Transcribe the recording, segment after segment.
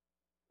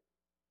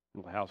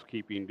Little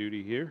housekeeping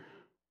duty here.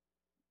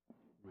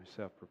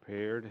 Myself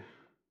prepared.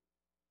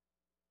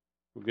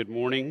 Well, good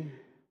morning.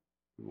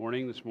 Good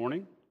morning this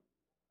morning.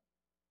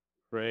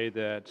 Pray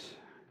that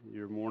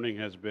your morning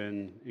has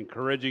been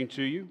encouraging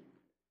to you.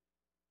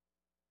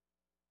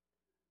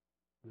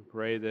 I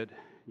pray that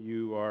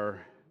you are,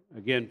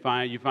 again,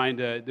 find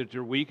that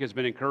your week has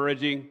been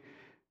encouraging.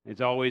 It's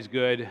always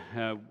good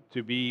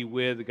to be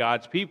with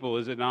God's people,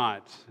 is it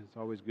not? It's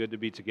always good to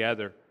be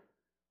together.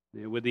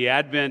 With the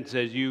advent,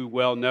 as you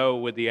well know,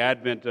 with the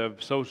advent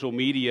of social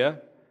media,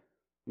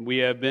 we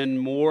have been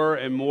more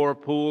and more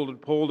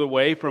pulled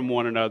away from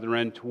one another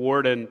and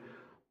toward an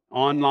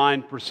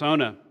online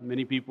persona.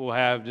 Many people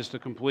have just a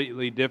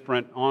completely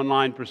different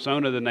online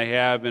persona than they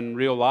have in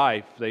real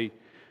life. They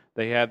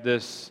have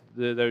this,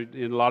 a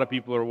lot of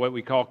people are what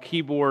we call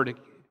keyboard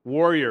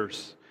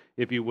warriors,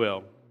 if you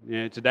will.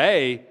 And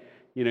today,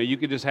 you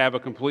could just have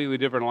a completely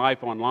different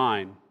life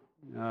online.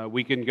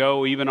 We can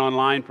go even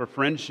online for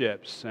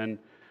friendships, and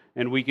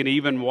we can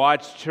even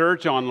watch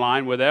church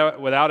online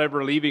without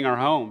ever leaving our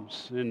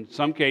homes. In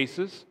some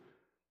cases,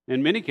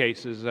 in many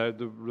cases,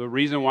 the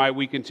reason why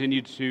we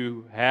continue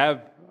to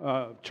have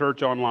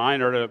church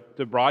online or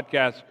to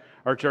broadcast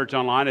our church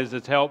online is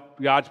it's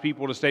helped God's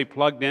people to stay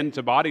plugged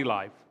into body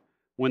life.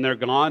 When they're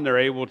gone, they're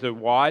able to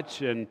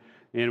watch, and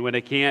when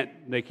they can't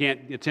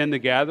attend the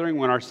gathering.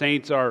 When our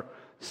saints are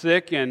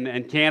sick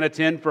and can't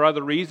attend for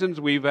other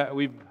reasons, we've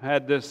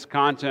had this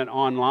content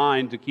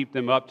online to keep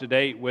them up to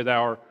date with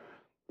our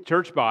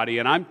church body.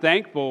 And I'm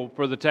thankful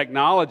for the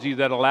technology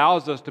that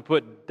allows us to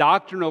put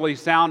doctrinally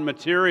sound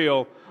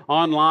material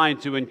online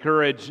to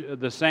encourage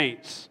the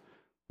saints.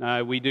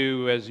 We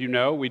do, as you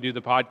know, we do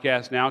the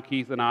podcast now,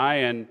 Keith and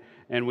I,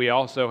 and we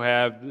also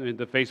have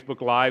the Facebook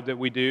Live that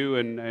we do,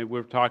 and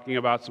we're talking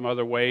about some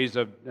other ways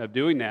of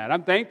doing that.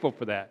 I'm thankful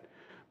for that.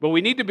 But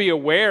we need to be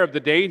aware of the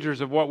dangers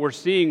of what we're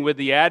seeing with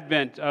the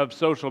advent of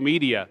social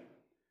media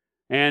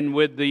and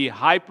with the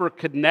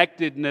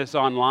hyper-connectedness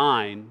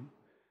online.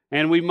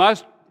 And we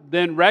must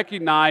then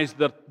recognize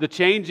the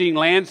changing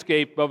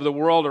landscape of the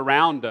world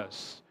around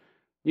us.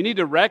 You need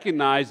to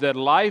recognize that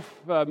life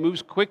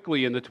moves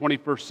quickly in the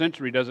 21st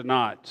century, does it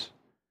not?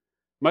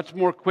 Much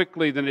more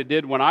quickly than it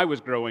did when I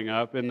was growing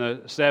up in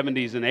the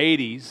 70s and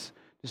 80s.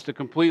 Just a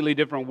completely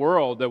different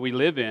world that we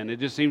live in.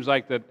 It just seems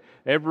like that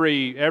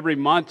every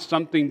month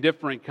something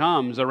different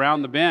comes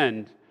around the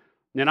bend.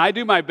 And I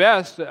do my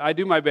best.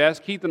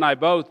 Keith and I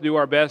both do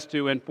our best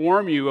to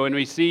inform you when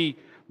we see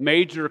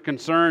major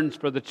concerns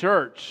for the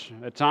church.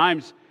 At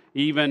times,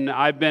 even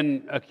I've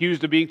been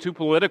accused of being too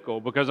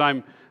political because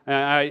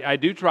I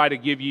do try to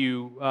give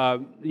you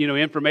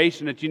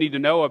information that you need to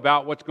know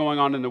about what's going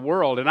on in the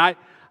world. And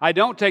I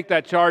don't take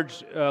that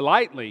charge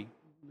lightly.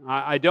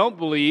 I don't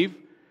believe,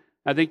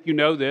 I think you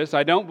know this,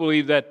 I don't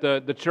believe that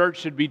the church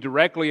should be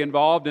directly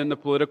involved in the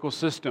political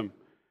system.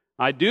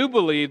 I do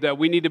believe that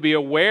we need to be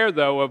aware,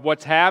 though, of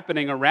what's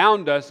happening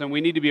around us, and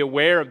we need to be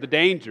aware of the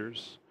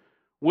dangers.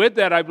 With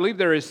that, I believe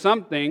there is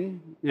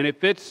something, and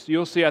it fits,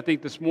 you'll see, I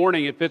think this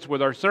morning, it fits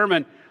with our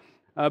sermon,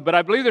 but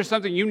I believe there's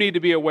something you need to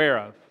be aware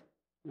of.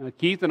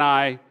 Keith and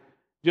I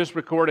just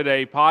recorded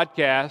a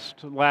podcast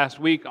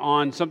last week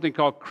on something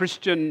called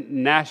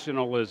Christian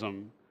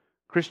nationalism.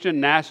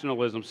 Christian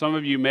nationalism. Some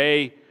of you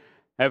may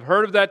have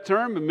heard of that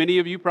term, but many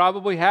of you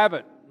probably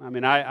haven't. I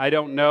mean, I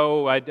don't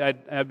know.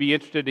 I'd be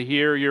interested to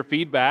hear your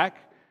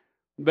feedback.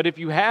 But if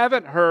you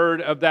haven't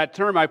heard of that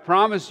term, I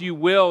promise you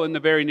will in the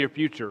very near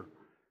future.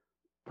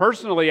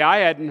 Personally, I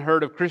hadn't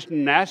heard of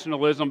Christian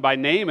nationalism by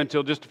name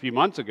until just a few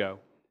months ago.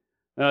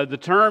 The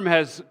term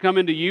has come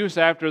into use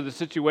after the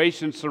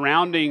situation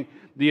surrounding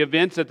the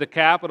events at the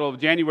Capitol of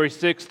January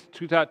 6th,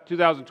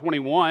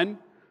 2021,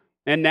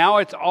 and now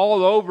it's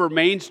all over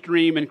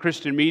mainstream and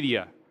Christian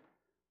media.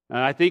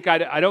 I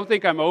don't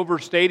think I'm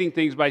overstating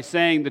things by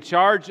saying the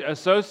charge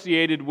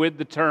associated with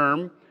the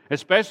term,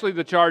 especially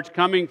the charge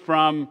coming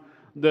from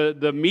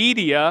the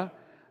media,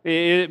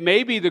 it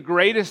may be the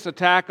greatest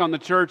attack on the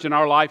church in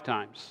our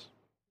lifetimes.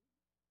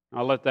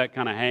 I'll let that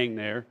kind of hang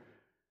there.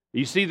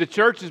 You see, the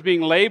church is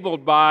being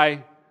labeled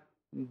by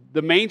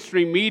the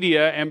mainstream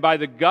media and by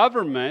the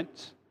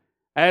government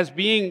as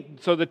being,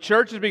 so the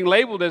church is being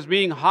labeled as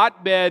being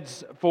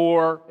hotbeds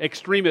for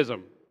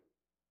extremism.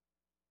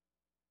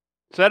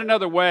 Said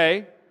another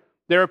way,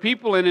 there are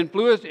people in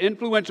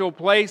influential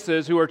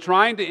places who are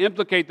trying to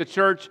implicate the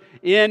church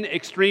in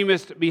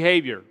extremist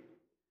behavior.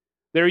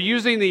 They're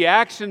using the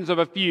actions of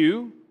a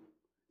few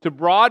to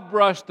broad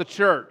brush the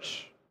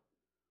church.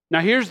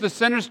 Now here's the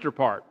sinister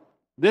part.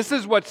 This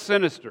is what's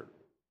sinister,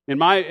 in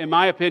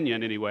my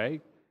opinion anyway.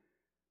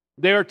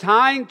 They're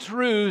tying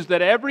truths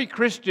that every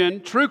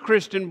Christian, true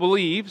Christian,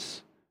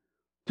 believes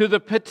to the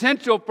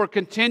potential for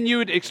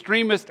continued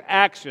extremist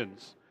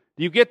actions.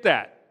 Do you get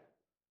that?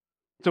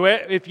 So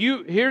let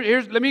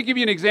me give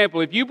you an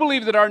example. If you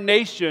believe that our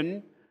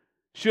nation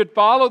should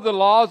follow the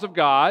laws of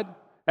God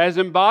as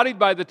embodied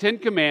by the Ten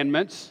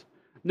Commandments,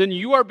 then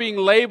you are being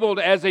labeled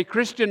as a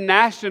Christian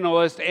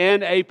nationalist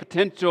and a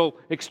potential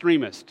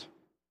extremist.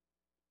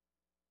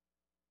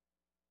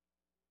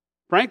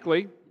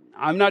 Frankly,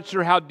 I'm not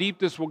sure how deep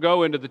this will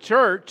go into the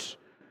church,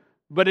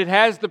 but it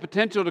has the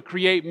potential to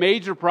create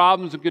major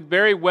problems and could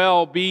very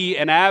well be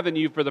an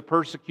avenue for the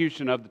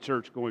persecution of the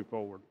church going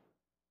forward.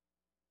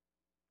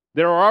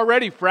 There are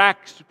already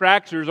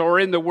fractures, or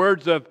in the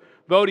words of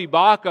Vodi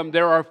Bakum,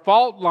 there are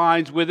fault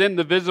lines within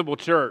the visible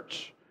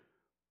church.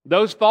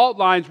 Those fault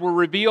lines were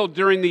revealed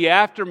during the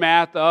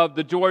aftermath of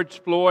the George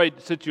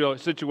Floyd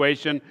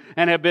situation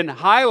and have been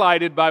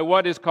highlighted by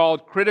what is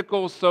called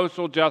critical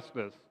social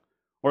justice,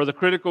 or the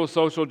critical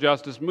social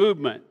justice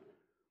movement.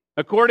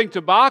 According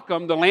to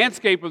Bakum, the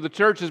landscape of the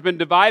church has been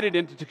divided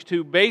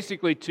into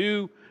basically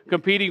two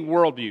competing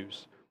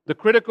worldviews: the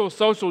critical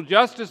social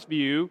justice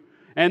view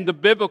and the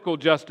biblical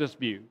justice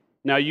view.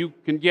 Now, you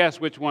can guess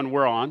which one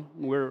we're on.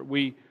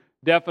 We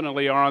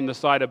definitely are on the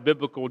side of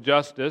biblical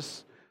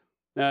justice.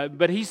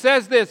 But he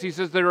says this, he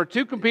says there are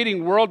two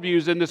competing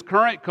worldviews in this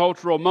current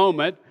cultural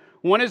moment.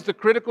 One is the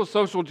critical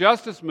social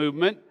justice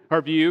movement,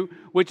 or view,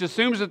 which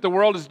assumes that the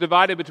world is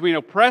divided between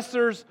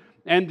oppressors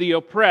and the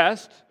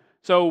oppressed.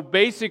 So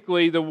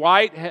basically, the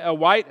white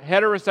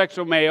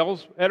heterosexual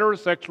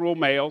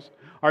males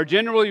are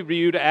generally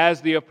viewed as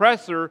the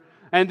oppressor,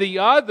 and the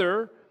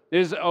other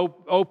is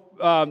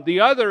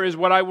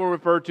what I will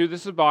refer to.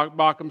 This is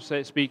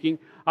Bakum speaking.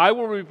 I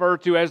will refer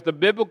to as the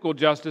biblical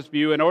justice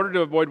view in order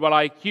to avoid what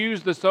I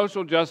accuse the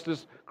social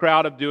justice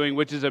crowd of doing,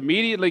 which is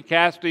immediately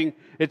casting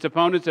its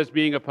opponents as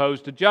being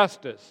opposed to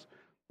justice.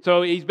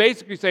 So he's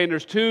basically saying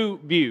there's two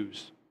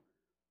views.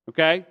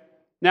 Okay?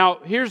 Now,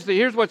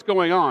 here's what's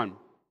going on.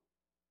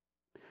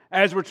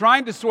 As we're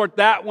trying to sort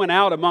that one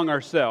out among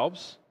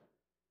ourselves,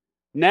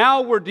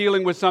 now we're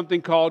dealing with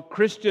something called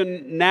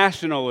Christian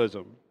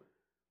nationalism.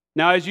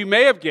 Now, as you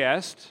may have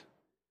guessed,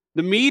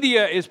 the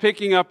media is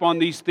picking up on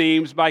these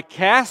themes by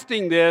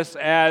casting this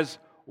as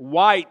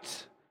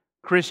white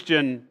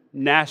Christian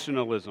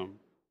nationalism.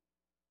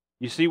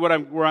 You see what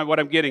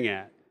I'm getting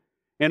at?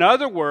 In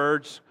other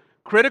words,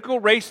 critical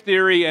race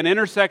theory and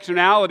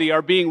intersectionality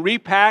are being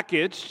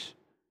repackaged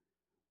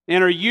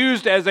and are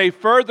used as a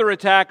further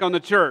attack on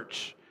the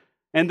church.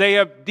 And they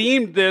have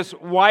deemed this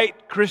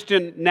white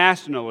Christian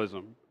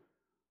nationalism.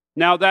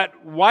 Now,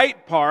 that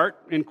white part,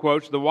 in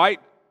quotes, the white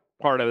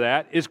part of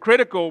that, is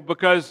critical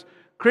because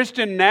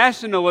Christian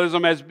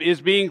nationalism is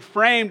being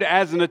framed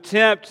as an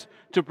attempt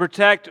to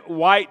protect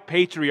white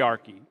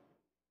patriarchy.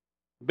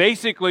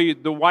 Basically,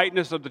 the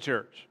whiteness of the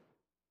church.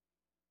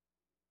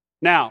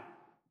 Now,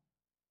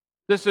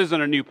 this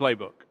isn't a new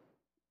playbook.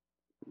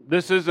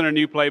 This isn't a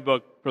new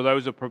playbook for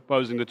those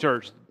opposing the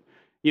church.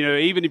 You know,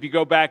 even if you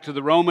go back to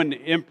the Roman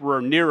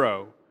Emperor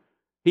Nero,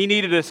 he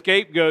needed a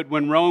scapegoat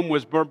when Rome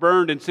was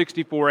burned in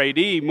 64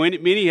 AD.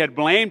 Many had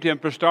blamed him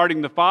for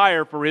starting the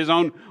fire for his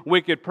own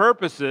wicked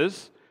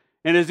purposes,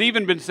 and has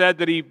even been said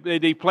that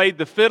he played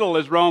the fiddle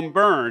as Rome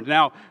burned.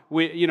 Now,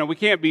 we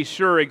can't be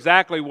sure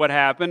exactly what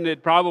happened.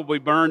 It probably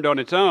burned on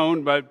its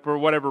own, but for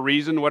whatever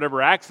reason,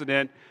 whatever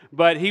accident,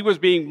 but he was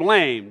being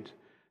blamed.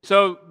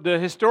 So the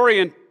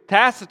historian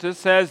Tacitus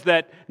says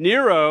that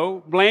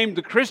Nero blamed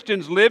the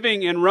Christians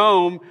living in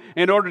Rome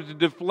in order to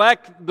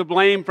deflect the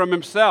blame from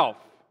himself.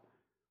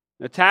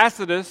 Now,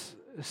 Tacitus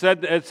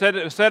said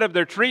of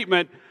their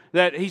treatment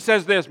that he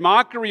says this: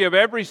 mockery of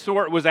every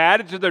sort was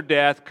added to their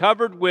death,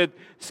 covered with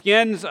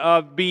skins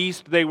of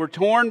beasts. They were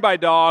torn by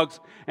dogs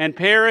and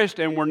perished,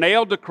 and were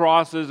nailed to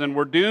crosses, and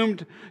were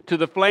doomed to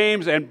the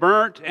flames and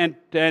burnt, and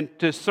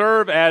to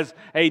serve as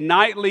a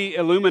nightly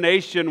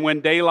illumination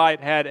when daylight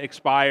had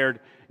expired,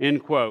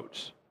 end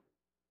quotes.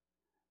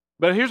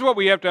 But here's what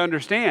we have to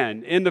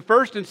understand. In the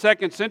first and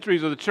second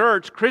centuries of the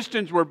church,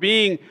 Christians were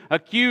being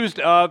accused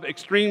of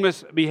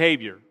extremist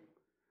behavior.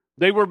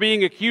 They were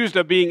being accused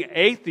of being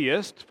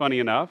atheists, funny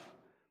enough,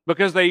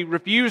 because they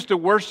refused to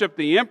worship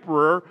the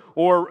emperor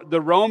or the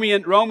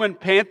Roman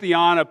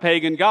pantheon of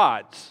pagan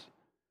gods.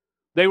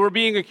 They were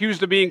being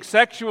accused of being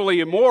sexually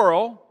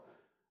immoral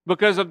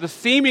because of the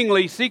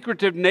seemingly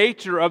secretive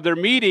nature of their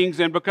meetings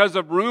and because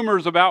of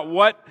rumors about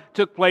what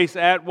took place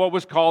at what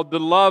was called the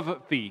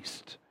love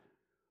feast.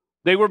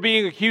 They were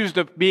being accused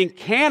of being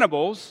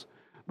cannibals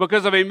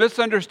because of a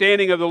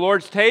misunderstanding of the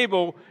Lord's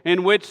table,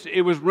 in which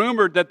it was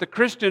rumored that the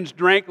Christians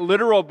drank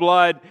literal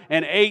blood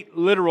and ate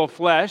literal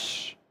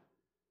flesh.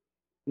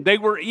 They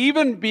were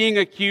even being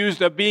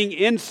accused of being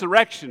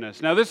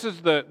insurrectionists. Now, this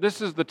is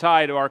the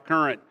tie to our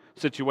current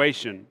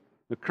situation,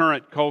 the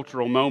current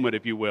cultural moment,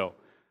 if you will.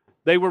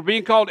 They were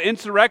being called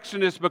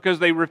insurrectionists because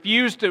they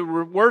refused to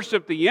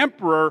worship the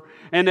emperor,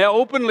 and they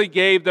openly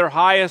gave their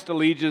highest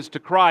allegiance to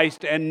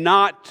Christ and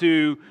not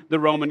to the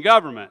Roman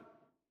government.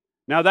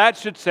 Now, that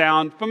should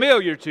sound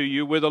familiar to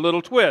you with a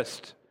little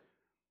twist.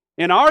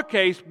 In our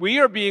case, we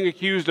are being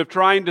accused of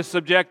trying to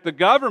subject the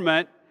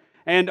government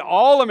and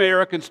all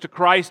Americans to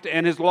Christ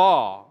and His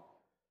law.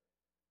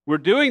 We're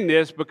doing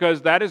this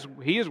because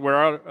He is where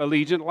our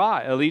allegiance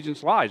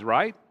lies,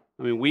 right?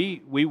 I mean,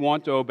 we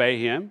want to obey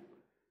Him.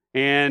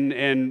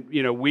 And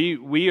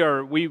we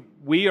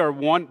are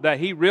one that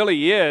He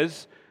really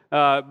is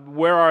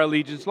where our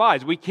allegiance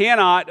lies. We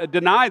cannot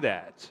deny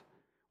that.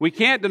 We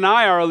can't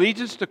deny our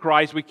allegiance to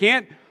Christ. We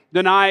can't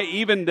deny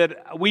even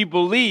that we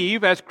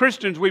believe, as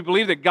Christians, we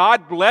believe that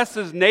God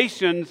blesses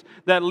nations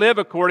that live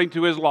according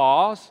to His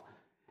laws.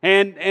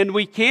 And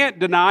we can't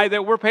deny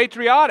that we're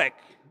patriotic.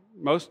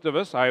 Most of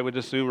us, I would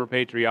assume, are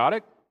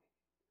patriotic.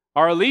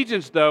 Our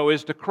allegiance, though,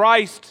 is to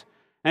Christ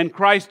and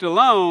Christ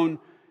alone,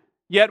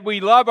 yet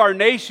we love our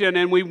nation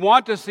and we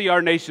want to see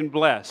our nation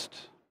blessed.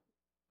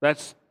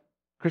 That's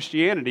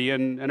Christianity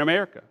in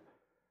America.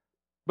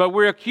 But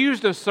we're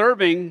accused of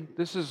serving,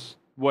 this is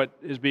what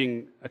is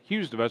being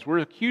accused of us, we're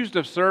accused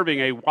of serving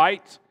a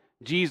white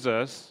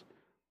Jesus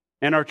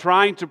and are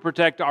trying to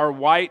protect our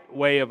white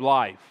way of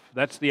life.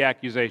 That's the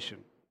accusation.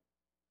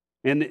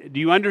 And do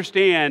you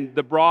understand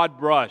the broad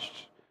brush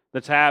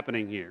that's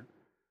happening here?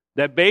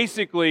 That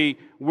basically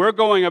we're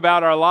going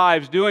about our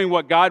lives doing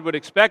what God would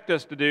expect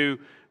us to do,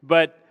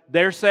 but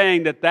they're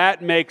saying that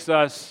that makes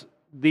us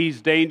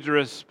these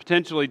dangerous,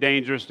 potentially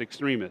dangerous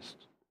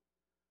extremists.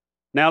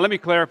 Now, let me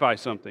clarify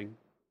something.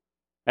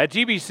 At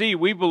GBC,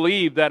 we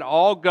believe that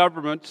all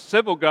governments,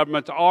 civil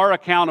governments, are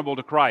accountable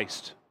to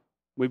Christ.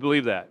 We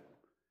believe that.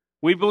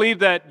 We believe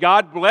that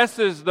God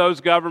blesses those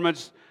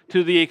governments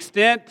to the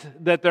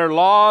extent that their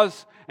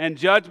laws and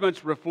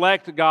judgments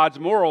reflect God's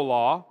moral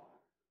law.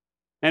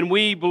 And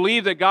we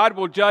believe that God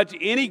will judge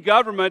any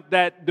government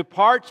that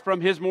departs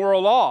from His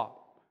moral law.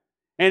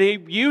 And He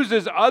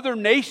uses other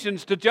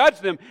nations to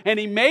judge them. And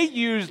He may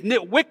use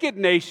wicked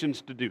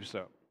nations to do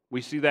so.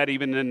 We see that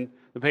even in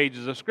the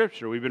pages of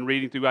Scripture. We've been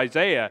reading through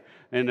Isaiah.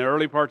 In the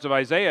early parts of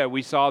Isaiah,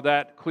 we saw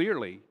that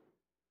clearly.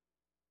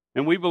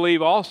 And we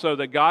believe also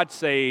that God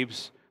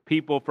saves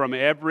people from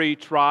every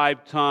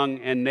tribe, tongue,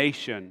 and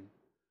nation.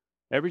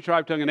 Every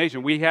tribe, tongue, and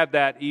nation. We have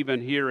that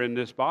even here in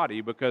this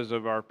body because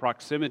of our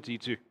proximity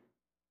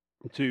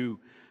to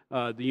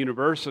the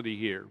university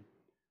here.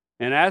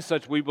 And as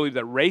such, we believe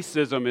that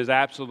racism is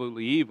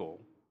absolutely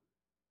evil.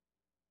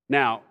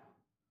 Now,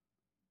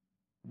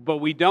 but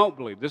we don't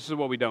believe, this is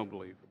what we don't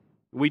believe.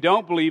 We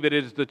don't believe it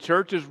is the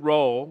church's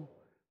role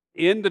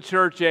in the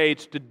church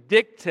age to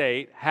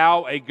dictate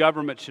how a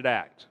government should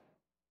act.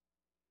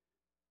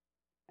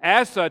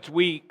 As such,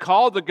 we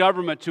call the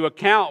government to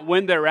account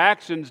when their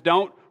actions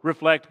don't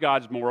reflect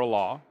God's moral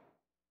law.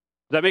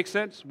 Does that make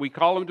sense? We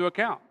call them to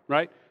account,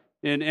 right?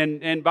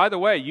 And by the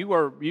way,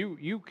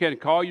 you can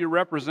call your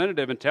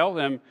representative and tell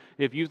them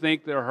if you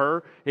think they're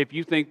her, if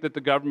you think that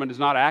the government is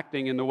not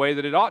acting in the way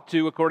that it ought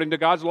to according to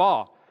God's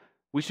law.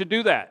 We should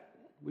do that.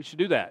 We should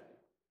do that.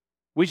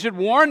 We should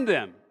warn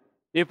them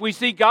if we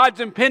see God's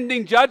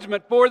impending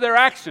judgment for their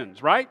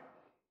actions, right?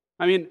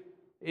 I mean,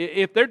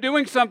 if they're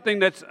doing something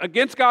that's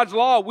against God's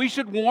law, we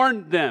should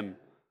warn them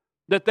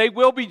that they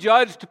will be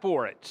judged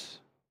for it,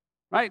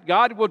 right?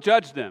 God will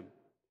judge them.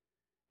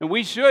 And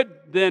we should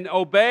then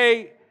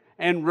obey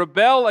and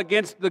rebel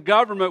against the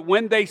government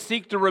when they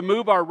seek to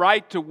remove our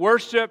right to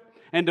worship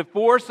and to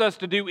force us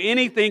to do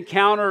anything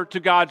counter to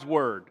God's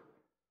word.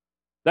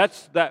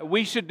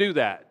 We should do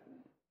that.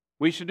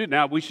 We should do.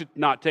 Now, we should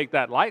not take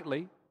that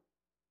lightly.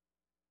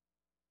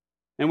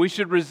 And we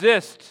should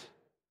resist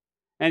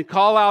and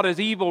call out as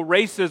evil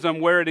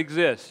racism where it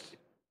exists.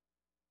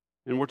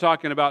 And we're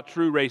talking about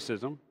true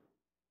racism.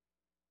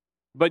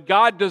 But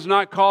God does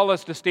not call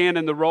us to stand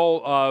in the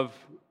role of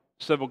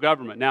civil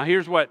government. Now,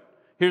 here's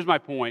my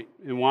point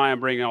and why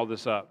I'm bringing all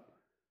this up.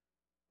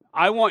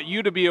 I want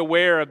you to be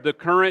aware of the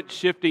current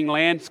shifting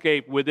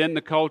landscape within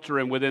the culture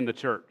and within the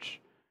church.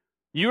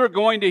 You are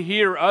going to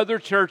hear other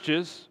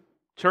churches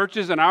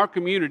in our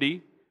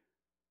community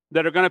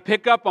that are going to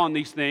pick up on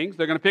these things.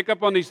 They're going to pick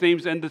up on these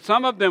themes, and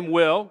some of them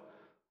will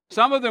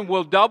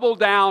double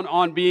down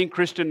on being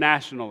Christian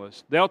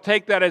nationalists. They'll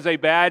take that as a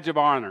badge of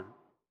honor.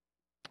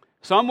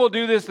 Some will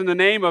do this in the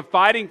name of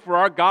fighting for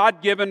our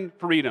God-given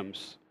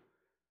freedoms.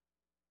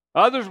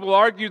 Others will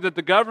argue that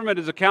the government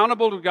is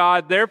accountable to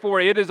God,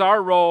 therefore it is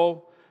our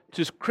role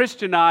to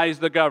Christianize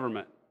the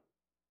government.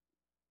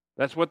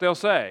 That's what they'll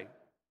say.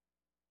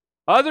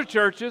 Other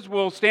churches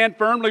will stand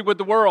firmly with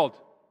the world.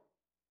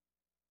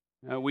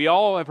 We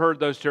all have heard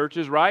those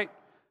churches, right?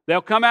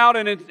 They'll come out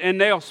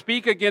and they'll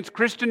speak against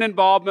Christian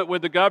involvement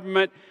with the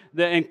government,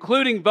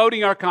 including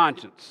voting our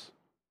conscience.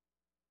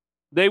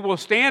 They will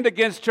stand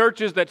against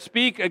churches that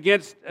speak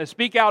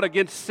out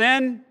against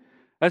sin,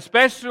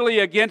 especially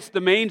against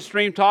the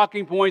mainstream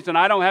talking points, and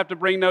I don't have to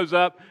bring those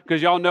up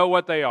because y'all know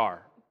what they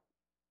are.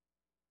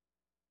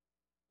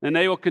 And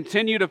they will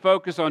continue to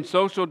focus on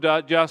social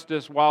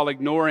justice while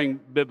ignoring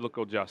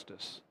biblical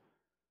justice.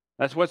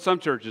 That's what some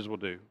churches will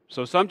do.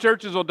 So some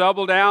churches will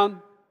double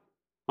down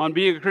on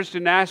being a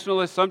Christian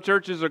nationalist. Some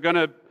churches are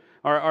going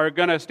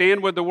to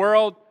stand with the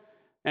world.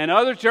 And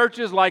other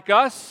churches like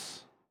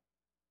us,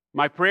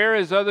 my prayer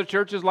is other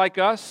churches like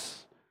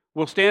us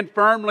will stand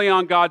firmly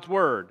on God's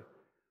word.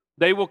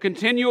 They will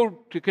continue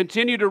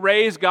to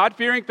raise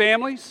God-fearing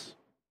families.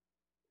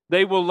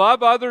 They will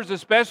love others,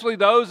 especially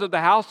those of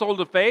the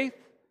household of faith.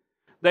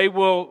 They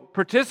will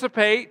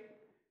participate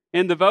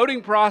in the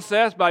voting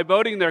process by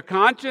voting their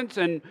conscience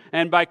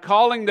and by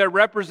calling their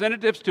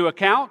representatives to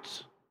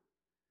account.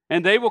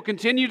 And they will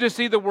continue to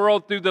see the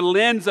world through the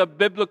lens of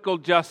biblical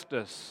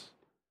justice.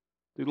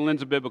 through the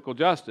lens of biblical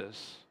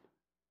justice.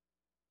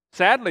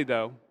 Sadly,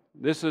 though,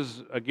 this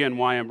is, again,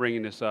 why I'm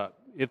bringing this up.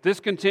 If this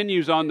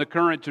continues on the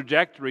current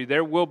trajectory,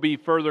 there will be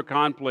further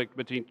conflict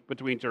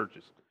between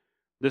churches.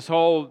 This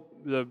whole,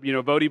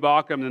 Vodi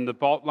Bakum and the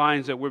fault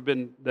lines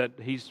that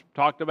he's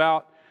talked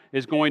about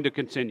is going to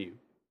continue.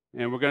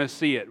 And we're going to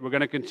see it. We're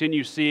going to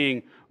continue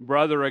seeing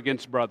brother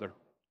against brother.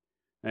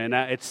 And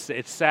it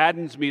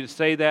saddens me to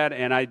say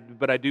that,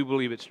 but I do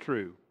believe it's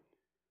true.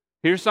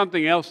 Here's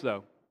something else,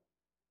 though.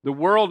 The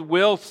world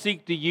will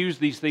seek to use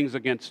these things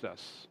against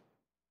us.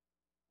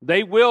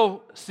 They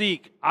will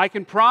seek. I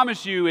can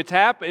promise you it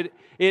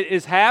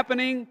is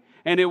happening,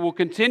 and it will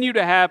continue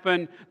to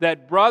happen,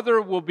 that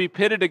brother will be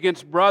pitted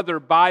against brother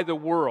by the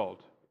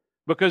world.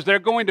 Because they're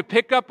going to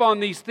pick up on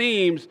these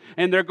themes,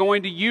 and they're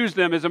going to use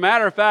them. As a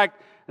matter of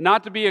fact,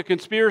 not to be a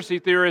conspiracy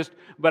theorist,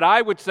 but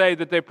I would say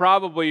that they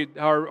probably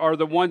are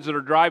the ones that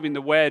are driving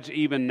the wedge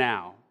even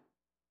now.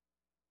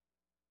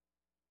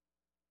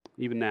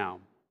 Even now.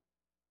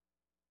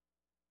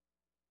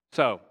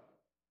 So,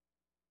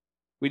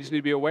 we just need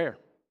to be aware.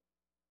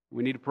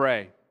 We need to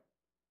pray.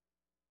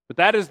 But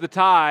that is the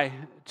tie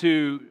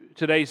to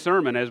today's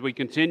sermon as we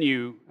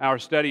continue our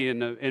study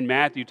in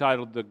Matthew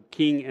titled The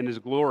King and His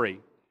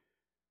Glory.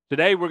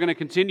 Today we're going to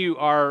continue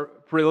our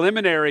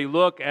preliminary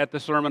look at the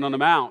Sermon on the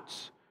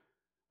Mount.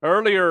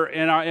 Earlier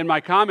in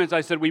my comments,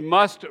 I said we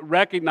must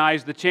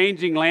recognize the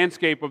changing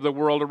landscape of the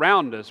world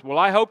around us. Well,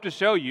 I hope to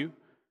show you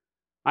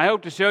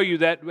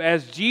that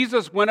as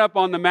Jesus went up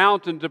on the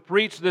mountain to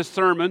preach this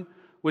sermon,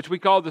 which we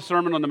call the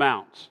Sermon on the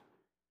Mount,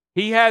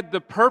 he had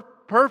the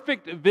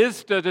perfect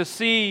vista to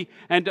see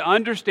and to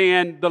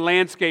understand the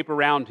landscape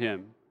around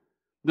him.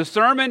 The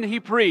sermon he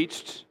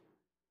preached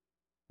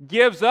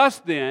gives us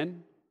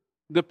then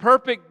the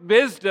perfect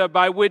vista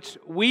by which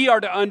we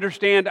are to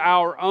understand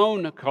our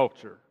own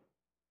culture.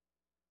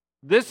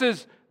 This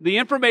is the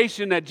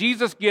information that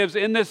Jesus gives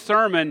in this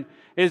sermon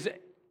is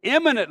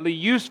eminently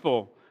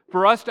useful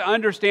for us to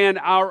understand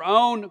our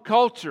own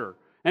culture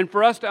and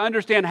for us to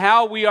understand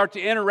how we are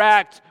to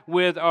interact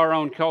with our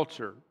own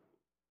culture.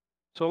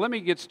 So let me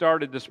get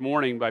started this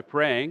morning by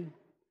praying,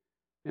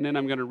 and then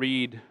I'm going to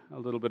read a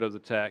little bit of the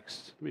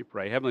text. Let me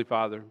pray. Heavenly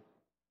Father,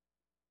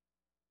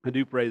 I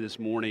do pray this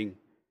morning,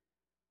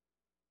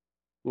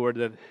 Lord,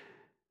 that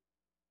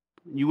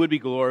you would be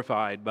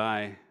glorified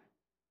by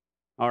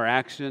our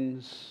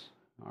actions,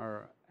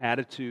 our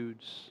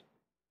attitudes.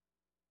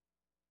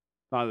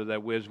 Father,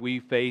 that as we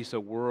face a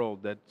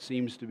world that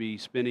seems to be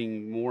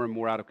spinning more and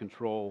more out of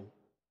control,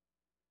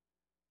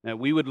 that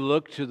we would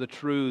look to the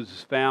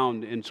truths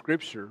found in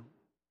Scripture,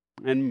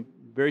 and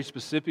very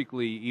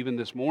specifically, even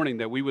this morning,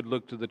 that we would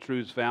look to the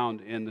truths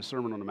found in the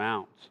Sermon on the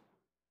Mount.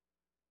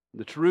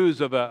 The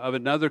truths of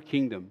another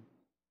kingdom,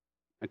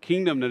 a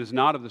kingdom that is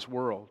not of this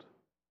world,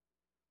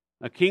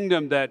 a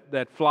kingdom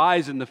that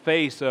flies in the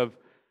face of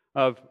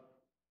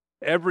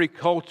every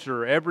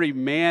culture, every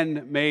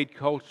man-made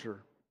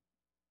culture.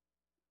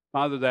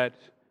 Father, that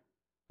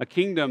a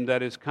kingdom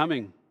that is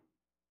coming,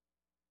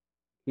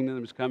 and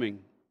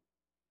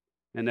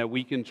that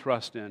we can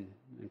trust in.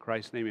 In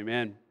Christ's name,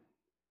 amen.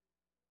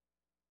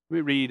 Let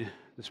me read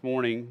this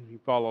morning. You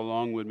follow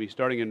along with me,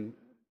 starting in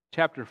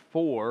chapter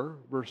 4,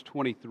 verse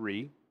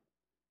 23.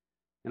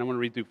 And I want to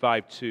read through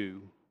 5:2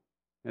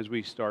 as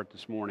we start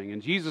this morning.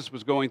 And Jesus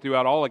was going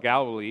throughout all of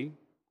Galilee,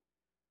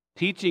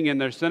 teaching in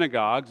their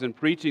synagogues and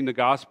preaching the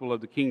gospel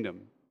of the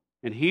kingdom,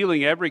 and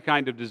healing every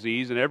kind of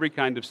disease and every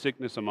kind of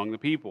sickness among the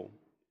people.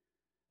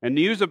 And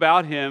news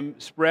about him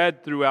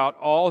spread throughout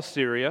all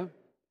Syria,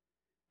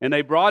 and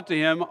they brought to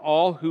him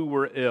all who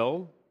were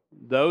ill,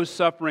 those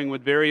suffering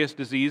with various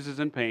diseases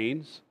and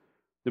pains,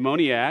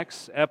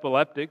 demoniacs,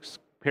 epileptics,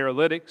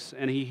 paralytics,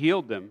 and he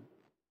healed them.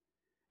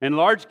 And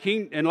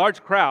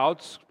large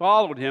crowds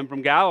followed him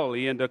from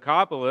Galilee and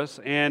Decapolis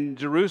and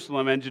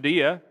Jerusalem and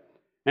Judea,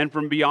 and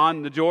from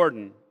beyond the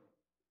Jordan.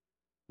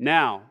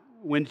 Now,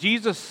 when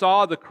Jesus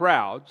saw the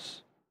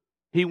crowds,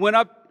 he went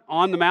up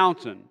on the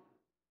mountain.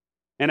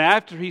 And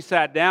after he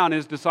sat down,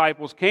 his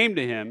disciples came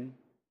to him,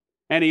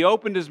 and he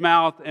opened his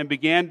mouth and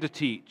began to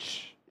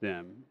teach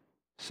them,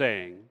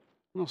 saying,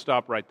 we'll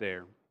stop right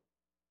there.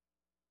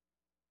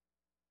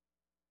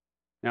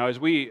 Now, as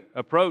we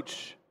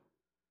approach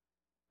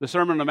the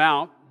Sermon on the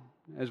Mount,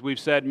 as we've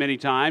said many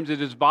times,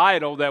 it is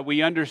vital that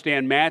we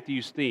understand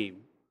Matthew's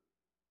theme.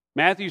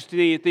 Matthew's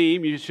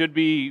theme you should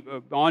be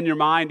on your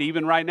mind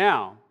even right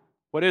now.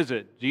 What is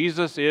it?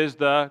 Jesus is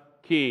the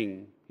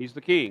King. He's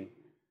the King.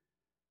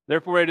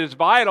 Therefore, it is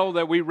vital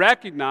that we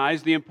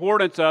recognize the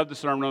importance of the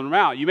Sermon on the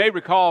Mount. You may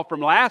recall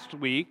from last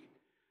week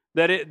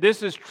that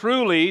this is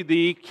truly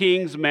the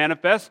King's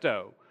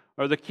manifesto,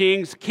 or the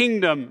King's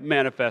kingdom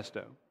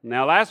manifesto.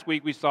 Now, last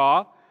week we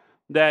saw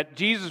that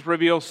Jesus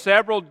reveals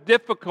several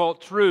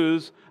difficult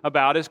truths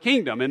about his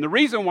kingdom. And the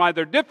reason why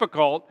they're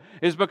difficult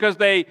is because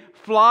they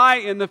fly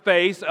in the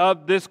face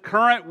of this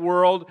current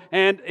world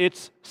and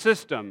its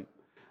system.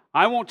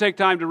 I won't take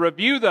time to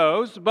review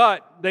those,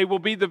 but they will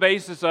be the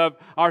basis of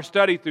our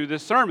study through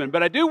this sermon.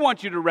 But I do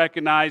want you to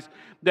recognize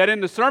that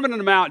in the Sermon on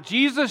the Mount,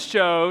 Jesus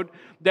showed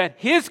that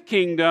his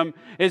kingdom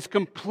is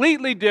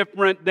completely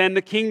different than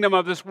the kingdom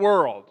of this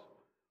world.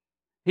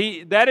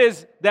 That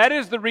is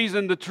the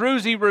reason the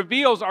truths he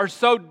reveals are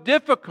so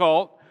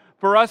difficult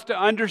for us to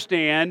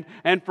understand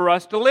and for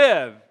us to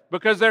live,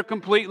 because they're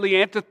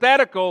completely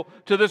antithetical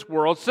to this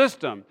world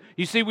system.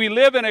 You see, we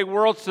live in a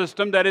world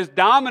system that is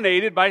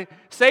dominated by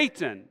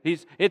Satan.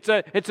 It's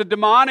a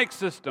demonic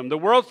system. The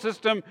world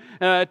system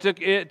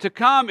to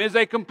come is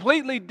a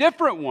completely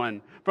different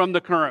one from the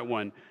current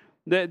one.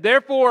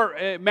 Therefore,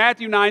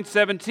 Matthew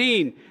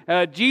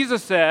 9:17,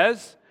 Jesus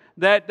says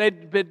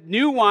that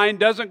new wine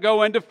doesn't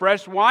go into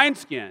fresh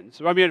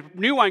wineskins. I mean,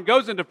 new wine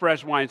goes into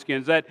fresh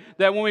wineskins. That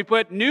when we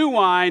put new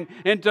wine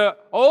into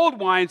old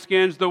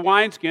wineskins, the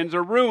wineskins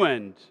are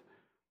ruined.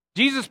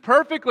 Jesus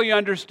perfectly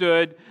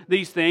understood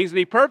these things, and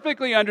he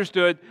perfectly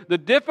understood the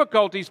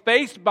difficulties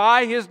faced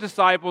by his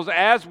disciples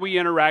as we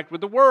interact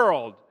with the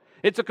world.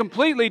 It's a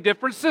completely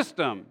different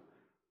system.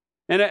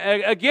 And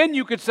again,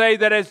 you could say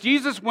that as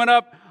Jesus went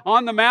up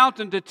on the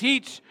mountain to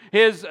teach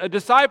his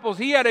disciples,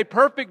 he had a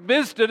perfect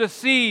vista to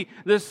see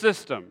this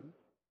system.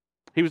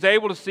 He was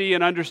able to see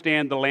and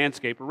understand the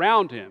landscape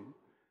around him.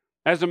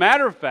 As a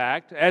matter of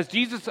fact, as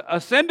Jesus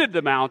ascended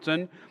the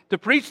mountain to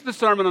preach the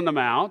Sermon on the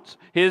Mount,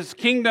 his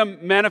kingdom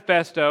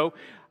manifesto,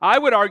 I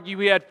would argue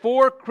he had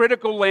four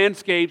critical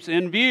landscapes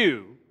in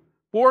view.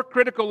 Four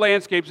critical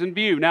landscapes in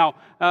view. Now,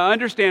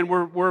 understand,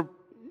 we're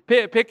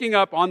picking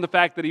up on the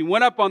fact that he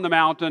went up on the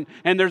mountain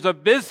and there's a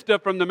vista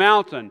from the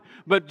mountain.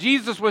 But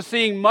Jesus was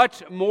seeing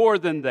much more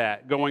than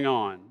that going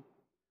on.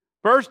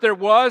 First, there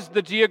was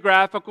the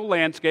geographical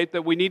landscape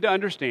that we need to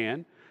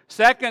understand.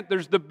 Second,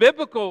 there's the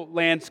biblical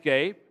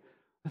landscape.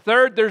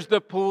 Third, there's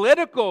the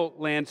political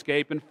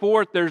landscape. And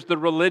fourth, there's the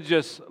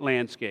religious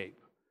landscape.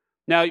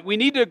 Now, we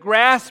need to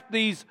grasp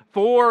these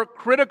four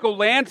critical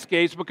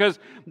landscapes because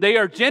they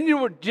are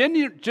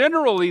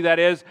generally, that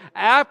is,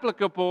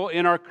 applicable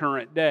in our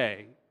current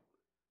day.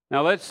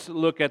 Now, let's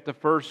look at the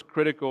first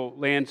critical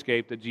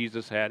landscape that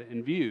Jesus had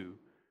in view.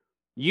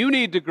 You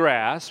need to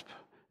grasp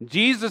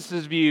Jesus'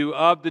 view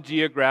of the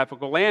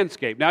geographical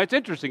landscape. Now, it's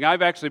interesting.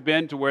 I've actually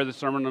been to where the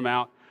Sermon on the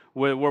Mount,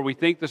 where we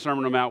think the Sermon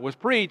on the Mount was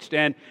preached,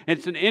 and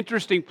it's an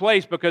interesting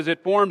place because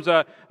it forms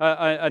a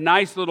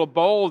nice little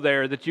bowl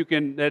there that you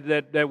can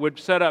that would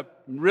set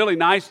up really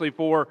nicely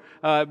for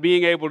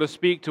being able to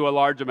speak to a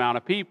large amount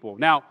of people.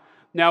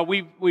 Now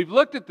we've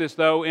looked at this,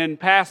 though, in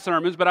past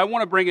sermons, but I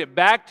want to bring it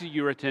back to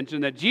your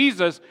attention that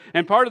Jesus,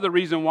 and part of the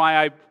reason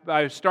why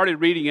I started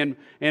reading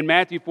in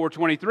Matthew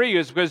 4:23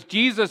 is because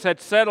Jesus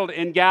had settled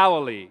in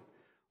Galilee,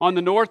 on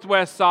the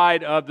northwest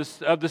side of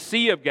the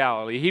Sea of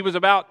Galilee. He was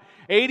about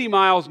 80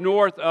 miles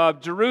north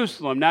of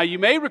Jerusalem. Now, you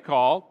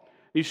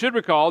should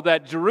recall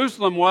that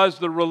Jerusalem was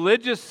the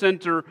religious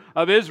center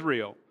of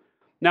Israel.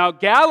 Now,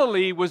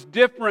 Galilee was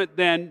different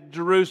than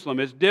Jerusalem.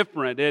 It's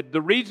different.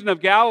 The region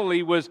of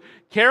Galilee was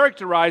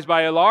characterized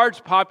by a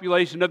large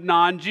population of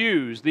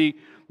non-Jews. The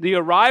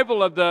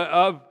arrival of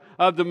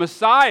the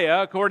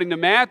Messiah, according to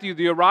Matthew,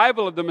 the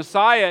arrival of the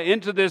Messiah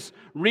into this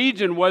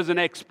region was an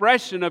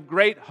expression of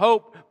great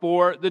hope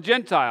for the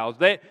Gentiles,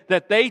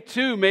 that they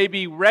too may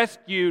be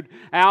rescued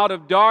out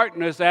of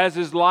darkness as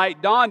his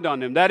light dawned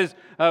on them. That is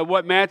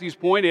what Matthew's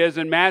point is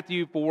in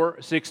Matthew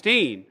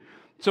 4:16.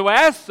 So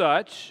as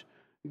such,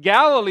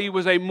 Galilee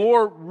was a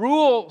more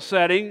rural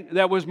setting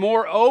that was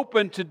more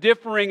open to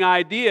differing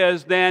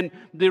ideas than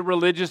the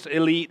religious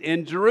elite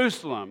in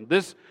Jerusalem.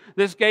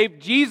 This gave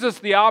Jesus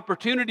the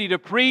opportunity to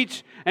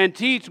preach and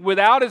teach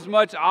without as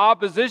much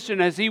opposition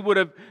as he would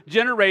have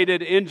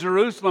generated in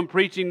Jerusalem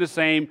preaching the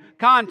same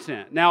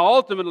content. Now,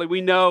 ultimately,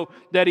 we know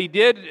that he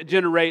did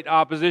generate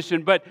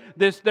opposition, but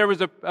there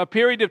was a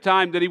period of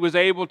time that he was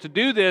able to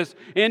do this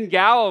in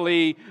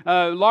Galilee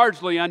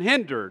largely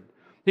unhindered.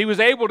 He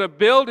was able to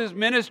build his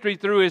ministry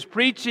through his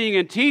preaching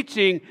and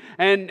teaching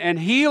and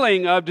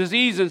healing of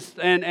disease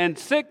and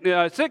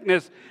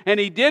sickness, and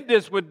he did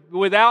this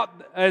without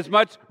as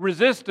much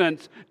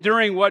resistance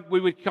during what we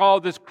would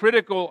call this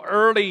critical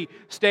early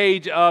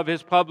stage of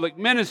his public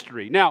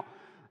ministry. Now,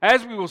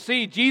 as we will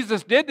see,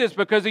 Jesus did this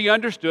because he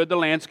understood the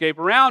landscape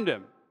around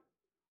him.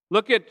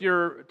 Look at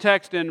your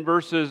text in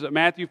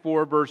Matthew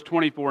 4, verse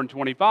 24 and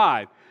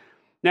 25.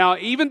 Now,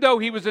 even though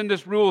he was in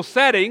this rural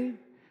setting,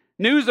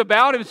 news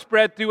about him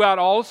spread throughout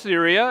all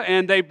Syria,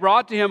 and they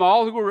brought to him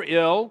all who were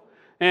ill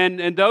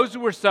and those who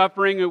were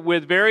suffering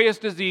with various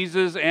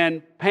diseases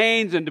and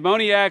pains and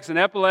demoniacs and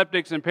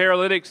epileptics and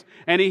paralytics,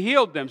 and he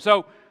healed them.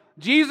 So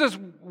Jesus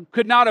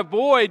could not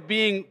avoid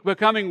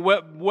becoming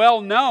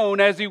well known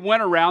as he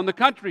went around the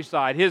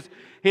countryside.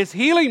 His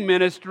healing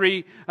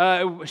ministry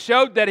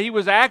showed that he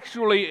was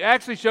actually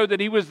showed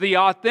that he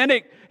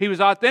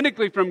was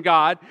authentically from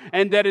God,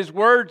 and that his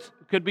words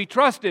could be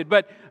trusted.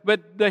 But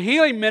the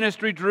healing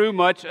ministry drew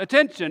much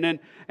attention,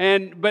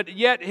 but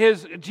yet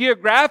his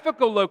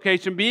geographical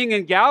location, being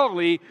in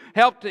Galilee,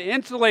 helped to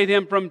insulate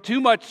him from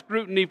too much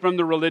scrutiny from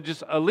the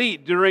religious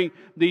elite during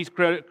these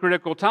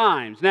critical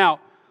times. Now,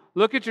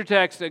 look at your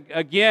text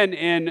again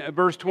in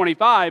verse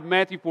 25,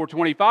 Matthew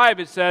 4:25.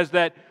 It says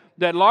that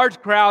that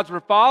large crowds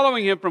were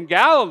following him from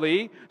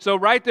Galilee, so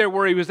right there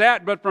where he was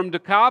at, but from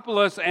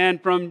Decapolis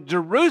and from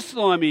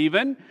Jerusalem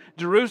even,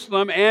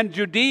 Jerusalem and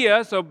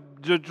Judea, so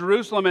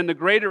Jerusalem and the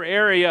greater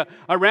area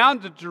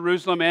around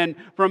Jerusalem and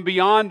from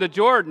beyond the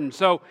Jordan.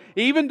 So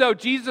even though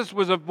Jesus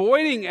was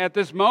avoiding at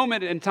this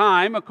moment in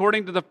time,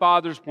 according to the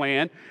Father's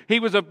plan, he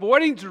was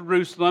avoiding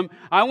Jerusalem,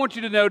 I want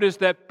you to notice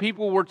that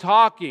people were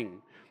talking.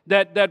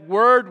 That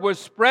word was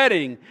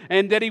spreading,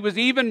 and that he was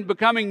even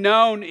becoming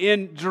known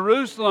in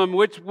Jerusalem,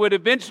 which would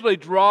eventually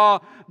draw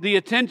the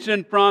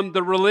attention from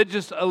the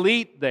religious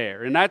elite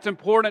there. And that's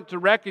important to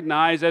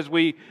recognize as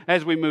we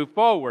move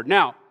forward.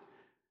 Now,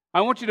 I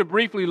want you to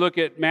briefly look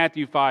at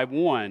Matthew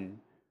 5:1.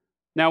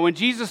 Now, when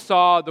Jesus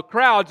saw the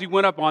crowds, he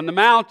went up on the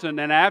mountain,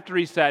 and after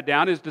he sat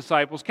down, his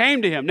disciples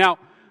came to him. Now,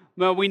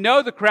 we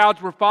know the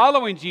crowds were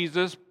following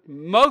Jesus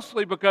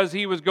mostly because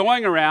he was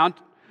going around.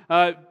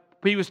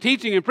 He was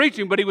teaching and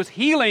preaching, but he was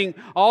healing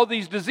all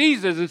these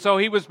diseases, and so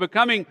he was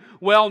becoming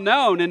well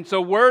known, and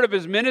so word of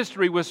his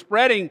ministry was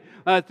spreading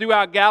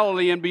throughout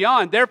Galilee and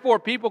beyond. Therefore,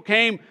 people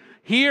came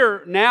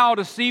here now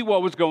to see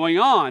what was going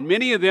on.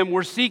 Many of them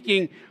were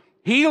seeking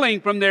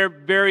healing from their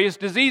various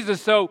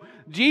diseases. So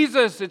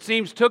Jesus, it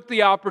seems, took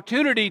the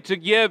opportunity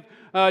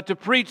to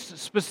preach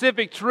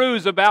specific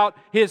truths about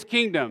his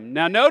kingdom.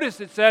 Now,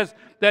 notice it says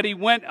that he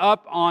went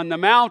up on the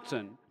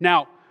mountain.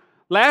 Now,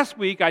 last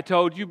week I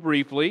told you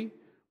briefly.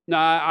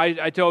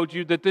 I told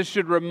you that this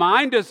should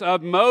remind us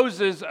of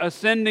Moses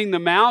ascending the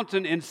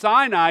mountain in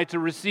Sinai to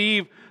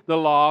receive the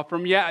law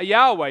from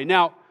Yahweh.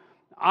 Now,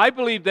 I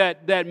believe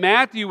that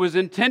Matthew was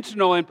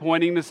intentional in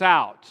pointing this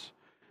out.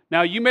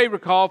 Now, you may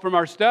recall from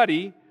our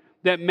study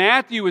that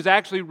Matthew was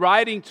actually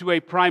writing to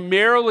a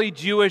primarily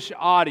Jewish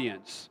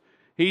audience.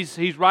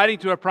 He's writing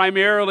to a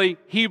primarily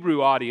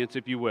Hebrew audience,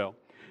 if you will.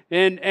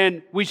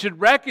 And we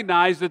should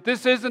recognize that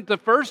this isn't the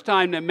first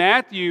time that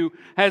Matthew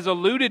has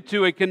alluded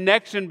to a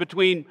connection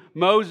between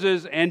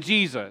Moses and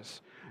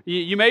Jesus.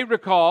 You may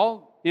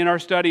recall in our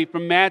study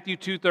from Matthew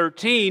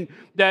 2:13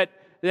 that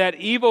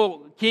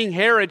evil King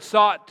Herod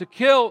sought to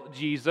kill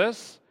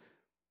Jesus,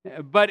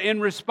 but in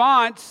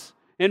response,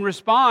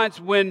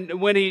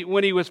 when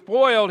he was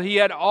foiled, he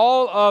had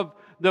all of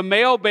the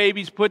male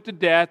babies put to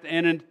death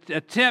in an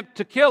attempt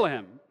to kill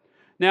him.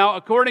 Now,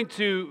 according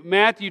to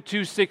Matthew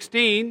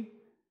 2:16.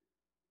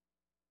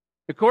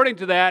 According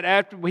to that,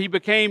 after he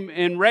became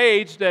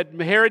enraged, that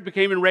Herod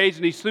became enraged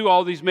and he slew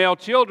all these male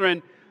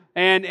children.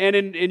 And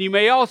you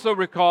may also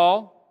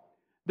recall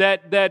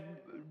that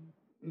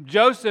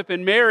Joseph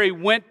and Mary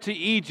went to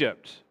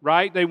Egypt,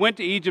 right? They went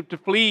to Egypt to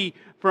flee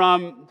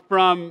from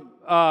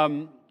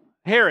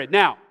Herod.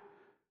 Now,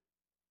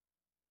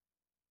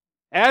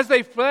 as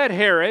they fled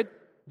Herod,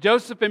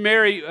 Joseph and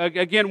Mary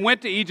again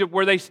went to Egypt,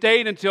 where they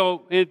stayed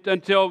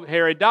until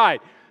Herod died.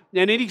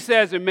 And then he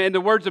says, in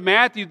the words of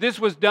Matthew, this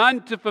was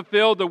done to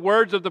fulfill the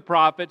words of the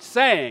prophet,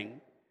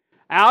 saying,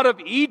 out of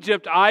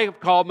Egypt I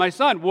have called my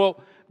son.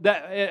 Well,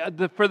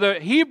 for the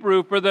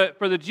Hebrew, for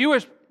the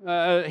Jewish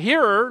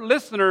hearer,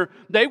 listener,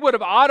 they would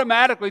have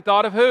automatically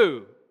thought of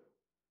who?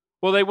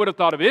 Well, they would have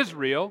thought of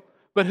Israel,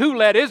 but who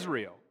led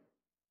Israel?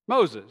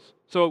 Moses.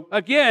 So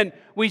again,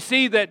 we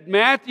see that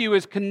Matthew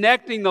is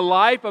connecting the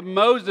life of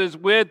Moses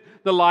with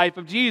the life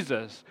of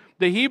Jesus.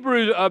 The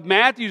Hebrew of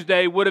Matthew's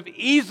day would have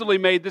easily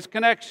made this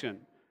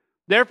connection.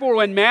 Therefore,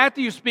 when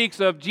Matthew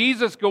speaks of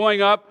Jesus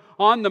going up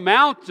on the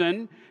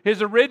mountain,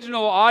 his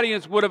original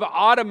audience would have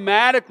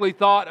automatically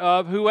thought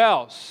of who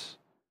else?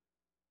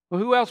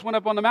 Well, who else went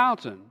up on the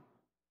mountain?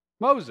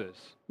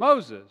 Moses.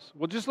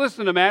 Well, just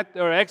listen to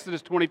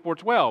Exodus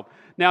 24:12.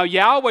 Now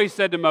Yahweh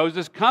said to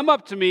Moses, come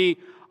up to me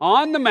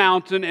on the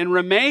mountain and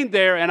remain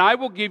there, and I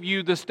will give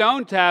you the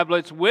stone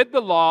tablets with the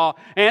law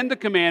and the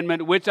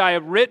commandment which I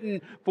have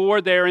written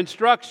for their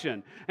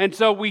instruction. And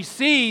so we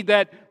see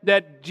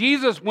that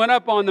Jesus went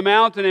up on the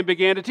mountain and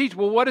began to teach.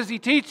 Well, what is he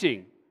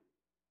teaching?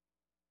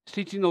 He's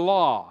teaching the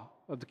law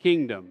of the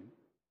kingdom.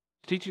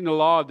 He's teaching the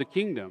law of the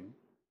kingdom.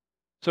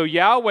 So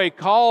Yahweh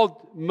called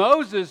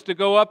Moses to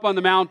go up on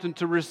the mountain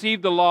to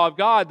receive the law of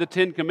God, the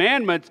Ten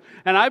Commandments.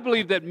 And I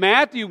believe that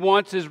Matthew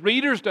wants his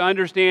readers to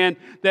understand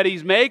that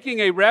he's making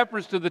a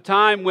reference to the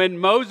time when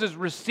Moses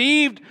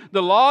received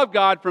the law of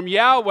God from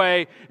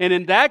Yahweh. And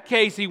in that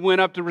case, he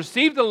went up to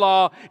receive the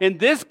law. In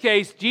this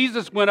case,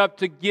 Jesus went up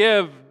to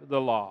give the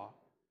law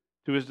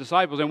to his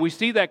disciples. And we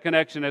see that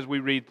connection as we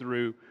read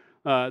through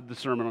the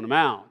Sermon on the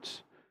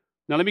Mount.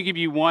 Now, let me give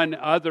you one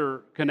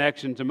other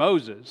connection to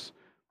Moses.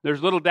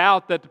 There's little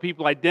doubt that the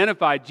people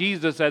identified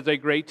Jesus as a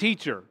great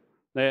teacher.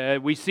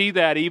 We see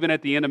that even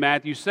at the end of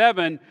Matthew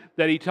 7,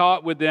 that he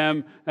taught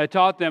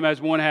them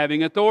as one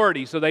having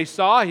authority. So they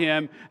saw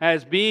him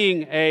as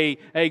being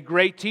a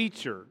great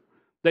teacher.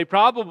 They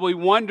probably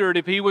wondered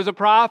if he was a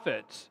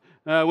prophet.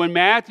 When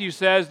Matthew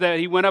says that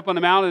he went up on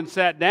the mountain and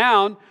sat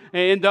down,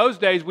 in those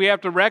days we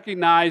have to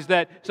recognize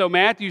that, so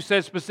Matthew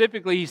says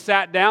specifically he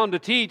sat down to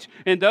teach.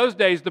 In those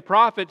days the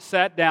prophets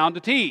sat down to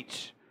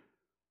teach.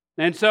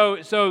 And so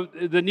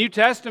the New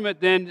Testament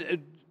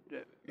then,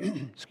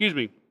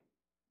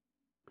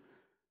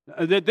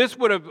 that this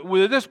would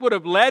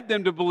have led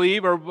them to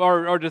believe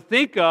or to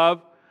think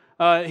of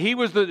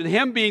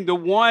him being the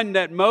one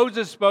that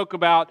Moses spoke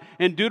about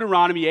in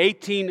Deuteronomy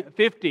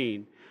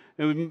 18:15.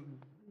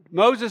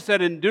 Moses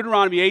said in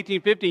Deuteronomy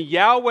 18:15,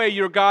 Yahweh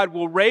your God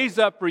will raise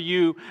up for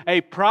you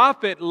a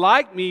prophet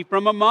like me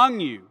from among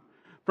you,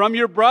 from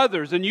your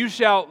brothers, and you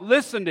shall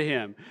listen to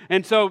him.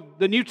 And so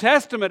the New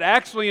Testament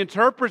actually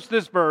interprets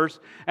this verse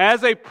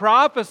as a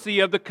prophecy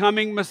of the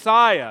coming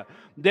Messiah.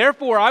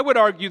 Therefore, I would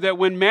argue that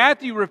when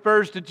Matthew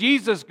refers to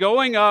Jesus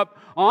going up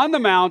on the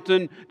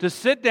mountain to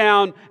sit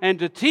down and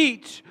to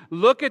teach,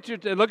 look at your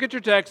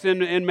text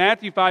in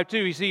Matthew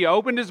 5:2. You see, he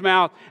opened his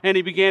mouth and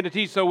he began to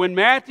teach. So when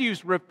Matthew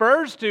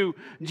refers to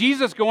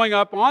Jesus going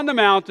up on the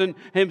mountain,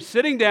 him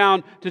sitting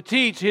down to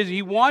teach,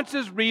 he wants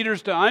his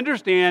readers to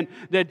understand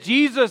that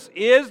Jesus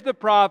is the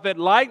prophet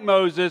like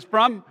Moses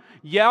from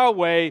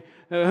Yahweh,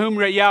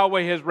 whom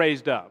Yahweh has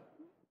raised up.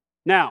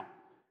 Now,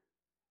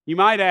 you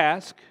might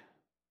ask,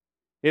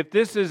 if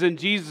this is in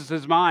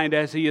Jesus' mind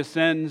as he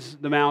ascends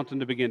the mountain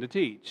to begin to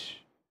teach.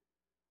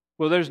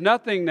 Well, there's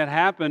nothing that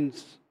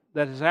happens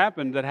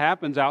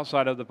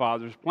outside of the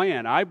Father's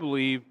plan. I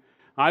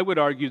would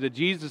argue that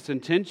Jesus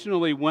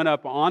intentionally went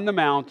up on the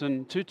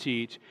mountain to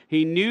teach.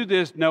 He knew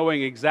this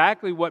knowing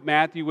exactly what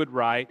Matthew would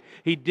write.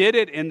 He did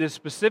it in this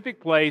specific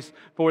place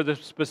for the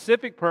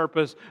specific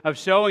purpose of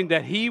showing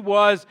that he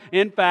was,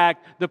 in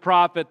fact, the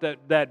prophet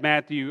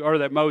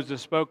that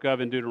Moses spoke of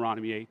in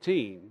Deuteronomy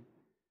 18.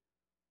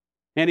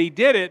 And he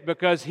did it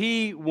because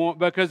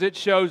it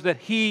shows that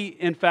he,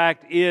 in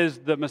fact, is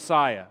the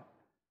Messiah.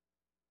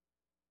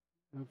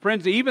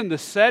 Friends, even the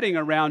setting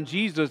around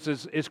Jesus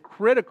is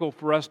critical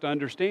for us to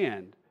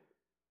understand.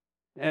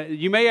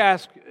 You may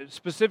ask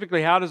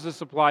specifically, how does this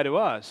apply to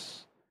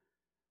us?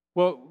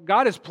 Well,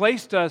 God has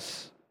placed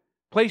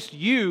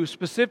you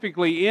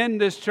specifically in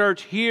this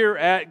church here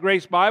at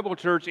Grace Bible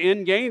Church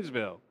in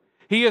Gainesville.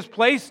 He has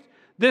placed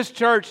this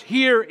church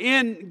here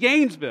in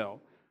Gainesville.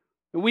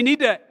 We need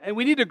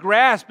to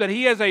grasp that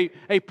He has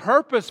a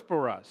purpose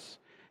for us.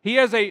 He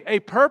has a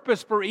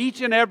purpose for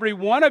each and every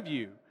one of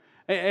you.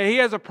 He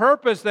has a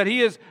purpose that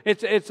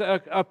it's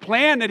a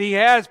plan that He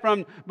has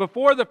from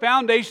before the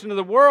foundation of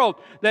the world,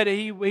 that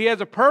He has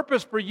a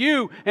purpose for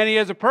you, and He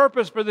has a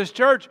purpose for this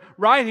church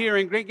right here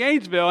in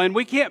Gainesville, and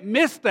we can't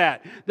miss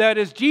that. That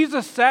as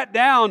Jesus sat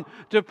down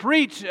to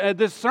preach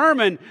this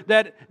sermon,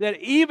 that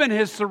even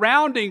His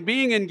surrounding,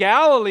 being in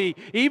Galilee,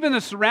 even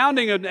the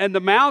surrounding and the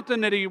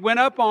mountain that He went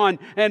up on,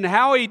 and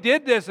how He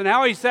did this and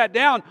how He sat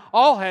down,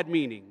 all had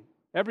meaning,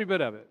 every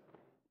bit of it.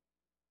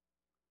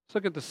 Let's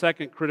look at the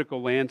second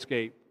critical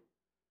landscape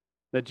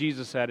that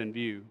Jesus had in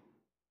view.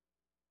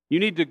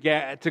 You need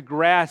to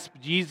grasp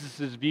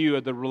Jesus' view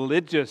of the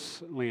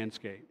religious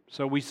landscape.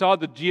 So we saw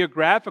the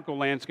geographical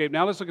landscape.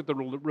 Now let's look at the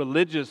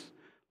religious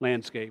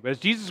landscape. As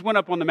Jesus went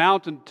up on the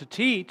mountain to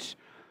teach,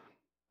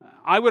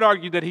 I would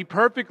argue that He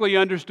perfectly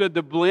understood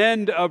the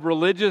blend of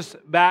religious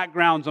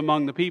backgrounds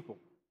among the people.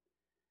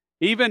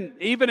 Even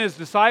His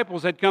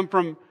disciples had come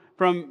from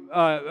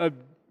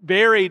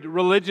varied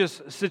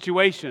religious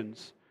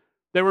situations.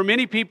 There were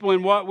many people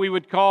in what we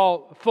would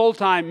call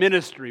full-time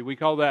ministry. We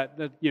call that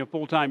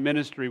full-time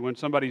ministry when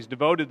somebody's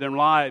devoted their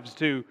lives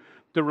to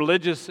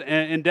religious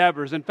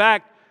endeavors. In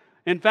fact,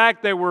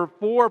 there were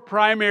four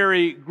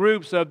primary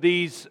groups of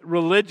these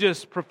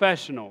religious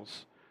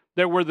professionals.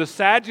 There were the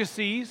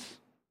Sadducees,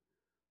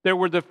 there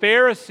were the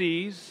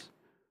Pharisees,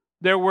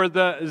 there were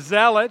the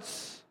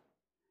Zealots,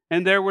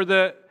 and there were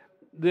the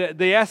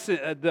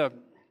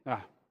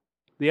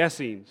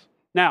Essenes.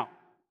 Now,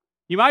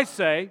 you might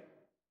say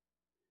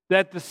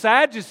that the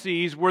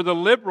Sadducees were the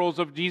liberals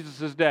of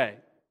Jesus' day.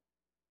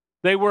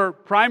 They were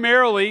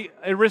primarily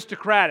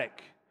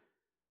aristocratic.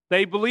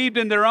 They believed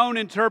in their own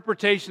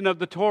interpretation of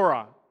the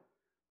Torah.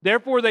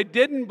 Therefore, they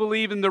didn't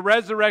believe in the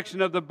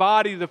resurrection of the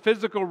body, the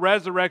physical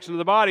resurrection of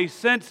the body,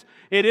 since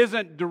it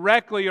isn't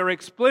directly or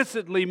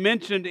explicitly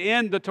mentioned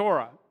in the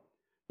Torah.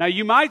 Now,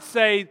 you might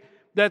say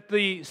that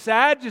the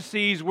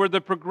Sadducees were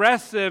the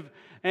progressives,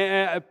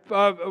 if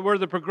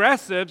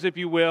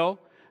you will,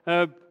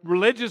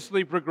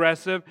 religiously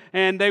progressive,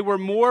 and they were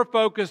more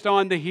focused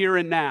on the here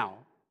and now.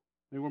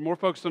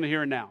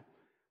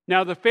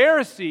 Now, the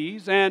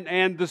Pharisees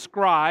and the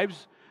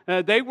scribes,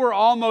 they were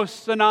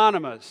almost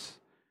synonymous.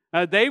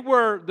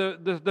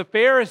 The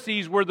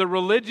Pharisees were the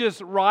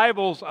religious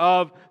rivals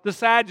of the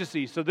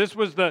Sadducees. So this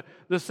was the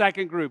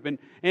second group. And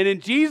in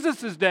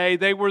Jesus' day,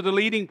 they were the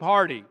leading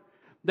party.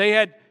 They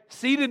had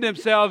seated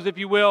themselves, if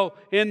you will,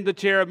 in the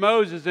chair of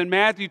Moses. In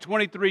Matthew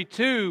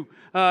 23:2,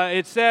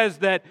 it says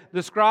that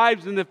the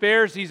scribes and the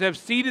Pharisees have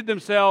seated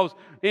themselves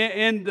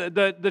in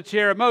the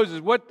chair of Moses.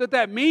 What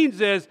that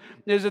means is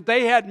that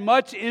they had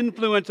much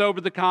influence over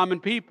the common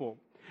people.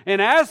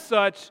 And as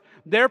such,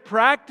 their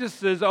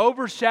practices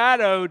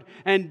overshadowed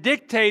and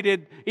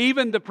dictated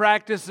even the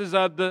practices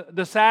of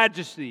the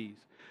Sadducees.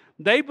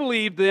 They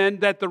believed then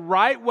that the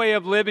right way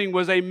of living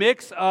was a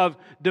mix of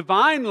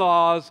divine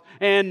laws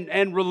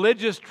and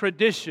religious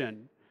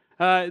tradition.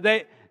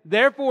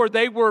 Therefore,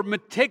 they were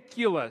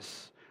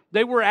meticulous.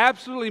 They were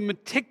absolutely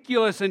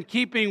meticulous in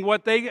keeping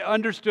what they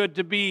understood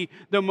to be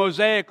the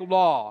Mosaic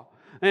law.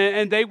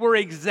 And they were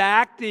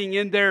exacting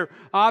in their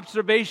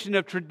observation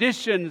of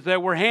traditions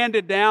that were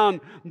handed down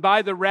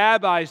by the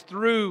rabbis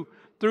through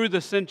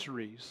the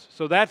centuries.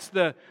 So that's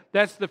the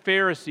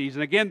Pharisees.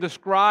 And again, the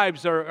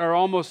scribes are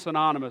almost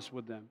synonymous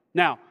with them.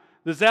 Now,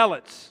 the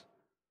Zealots.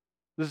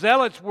 The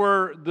Zealots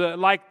were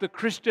like the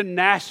Christian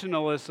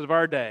nationalists of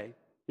our day.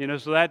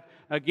 So that,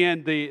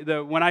 again,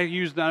 when I'm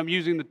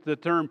using the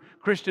term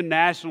Christian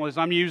nationalist,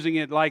 I'm using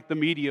it like the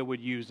media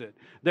would use it.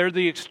 They're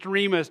the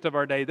extremists of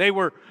our day. They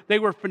were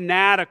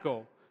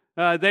fanatical.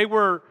 They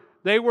were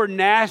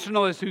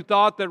nationalists who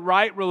thought that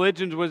right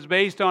religion was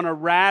based on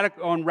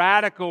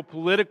radical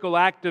political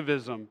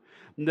activism.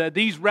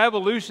 These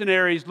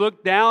revolutionaries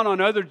looked down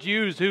on other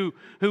Jews who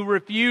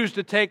refused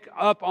to take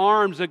up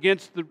arms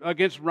against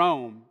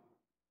Rome.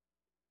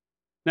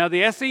 Now,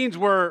 the Essenes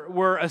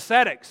were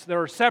ascetics. They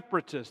were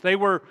separatists. They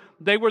were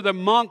the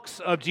monks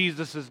of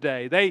Jesus'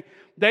 day.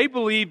 They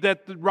believed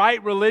that the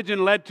right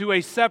religion led to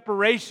a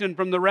separation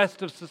from the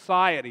rest of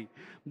society.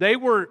 They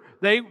were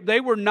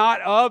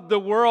not of the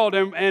world,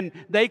 and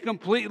they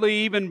completely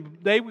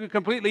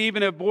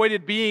even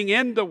avoided being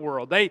in the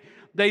world.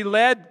 They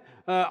led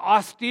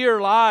austere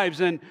lives,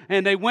 and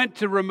they went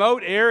to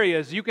remote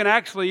areas. You can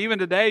actually even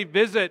today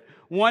visit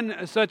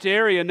one such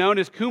area known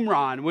as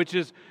Qumran, which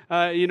is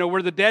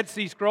where the Dead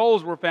Sea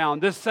Scrolls were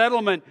found. This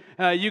settlement,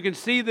 you can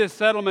see this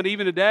settlement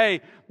even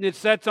today. It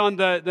sits on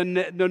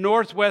the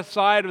northwest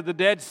side of the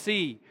Dead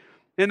Sea.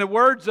 In the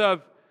words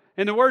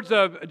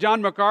of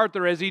John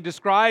MacArthur, as he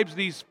describes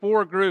these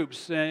four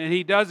groups, and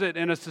he does it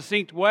in a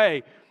succinct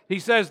way, he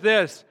says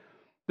this: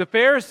 the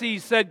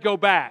Pharisees said, "Go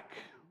back,"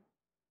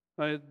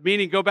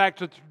 meaning go back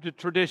to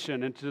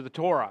tradition and to the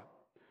Torah.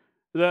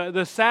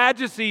 The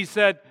Sadducees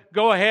said,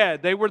 "Go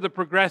ahead." They were the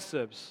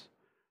progressives.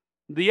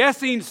 The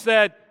Essenes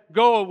said,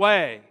 "Go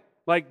away,"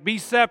 like be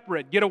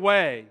separate, get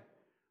away.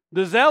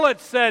 The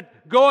Zealots said,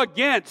 "Go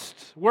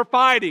against. We're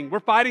fighting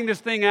this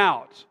thing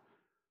out."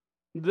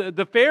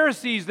 The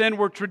Pharisees then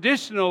were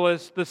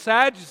traditionalists. The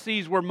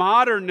Sadducees were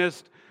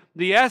modernists.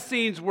 The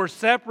Essenes were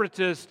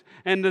separatists,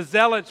 and the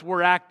Zealots were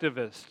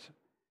activists.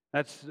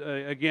 That's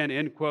again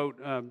end quote.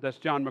 That's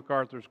John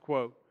MacArthur's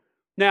quote.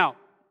 Now,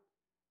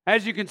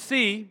 as you can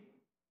see,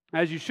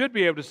 as you should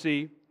be able to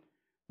see,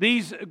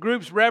 these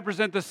groups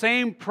represent the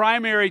same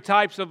primary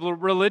types of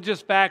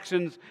religious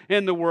factions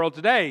in the world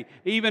today,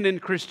 even in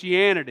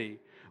Christianity.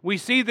 We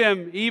see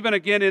them even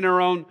again in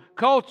our own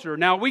culture.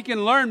 Now, we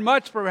can learn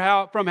much from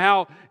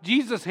how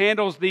Jesus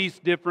handles these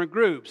different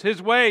groups.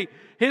 His way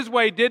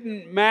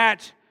didn't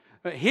match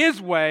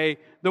his way.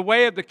 The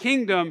way of the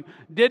kingdom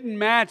didn't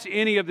match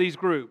any of these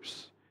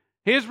groups.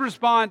 His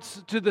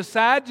response to the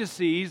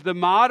Sadducees, the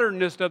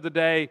modernist of the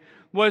day,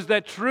 was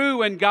that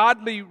true and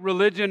godly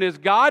religion is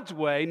God's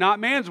way, not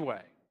man's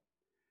way.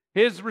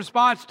 His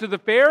response to the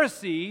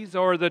Pharisees,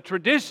 or the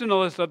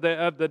traditionalists of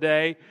the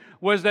day,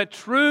 was that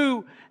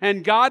true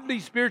and godly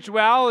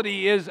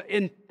spirituality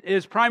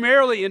is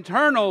primarily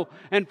internal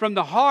and from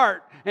the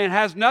heart, and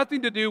has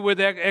nothing to do with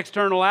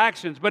external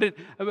actions. But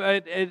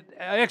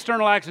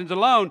external actions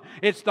alone,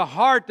 it's the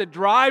heart that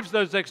drives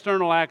those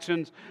external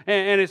actions,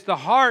 and it's the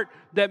heart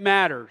that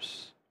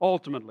matters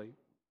ultimately.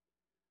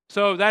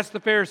 So that's the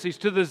Pharisees.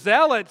 To the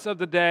Zealots of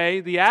the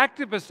day, the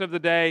activists of the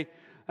day,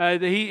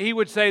 he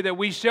would say that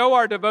we show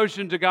our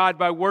devotion to God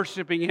by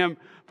worshiping Him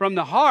from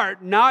the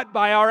heart, not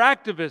by our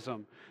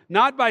activism,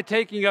 not by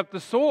taking up the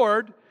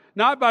sword,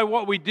 not by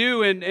what we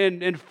do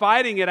in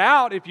fighting it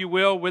out, if you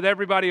will, with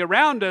everybody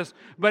around us,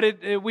 but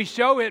we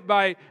show it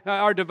by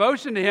our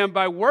devotion to Him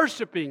by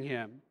worshiping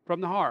Him from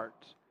the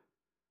heart.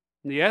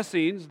 And the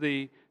Essenes,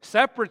 the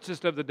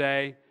separatist of the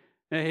day,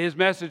 his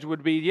message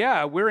would be,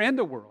 yeah, we're in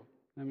the world.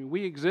 I mean,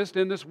 we exist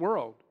in this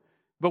world,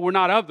 but we're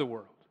not of the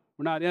world.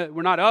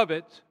 We're not of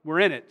it, we're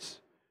in it.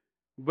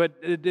 But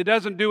it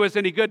doesn't do us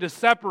any good to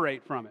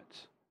separate from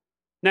it.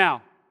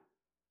 Now,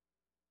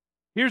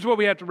 here's what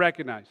we have to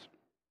recognize.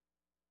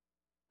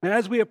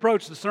 As we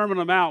approach the Sermon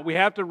on the Mount, we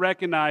have to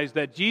recognize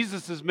that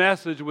Jesus'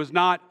 message was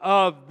not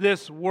of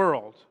this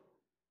world.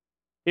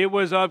 It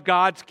was of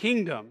God's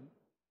kingdom.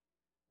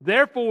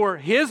 Therefore,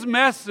 His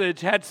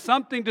message had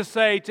something to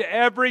say to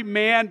every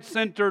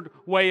man-centered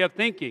way of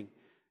thinking.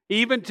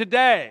 Even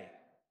today,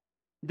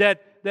 that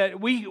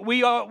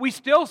we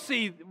still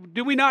see,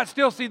 do we not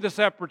still see the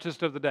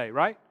separatists of the day,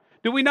 right?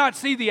 Do we not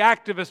see the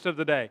activists of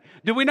the day?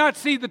 Do we not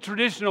see the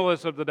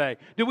traditionalists of the day?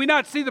 Do we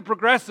not see the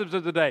progressives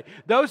of the day?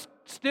 Those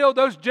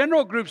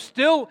general groups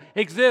still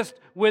exist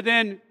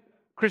within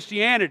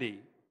Christianity.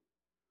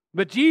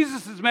 But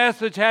Jesus'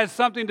 message has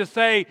something to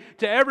say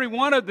to every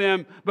one of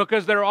them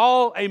because they're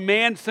all a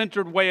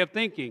man-centered way of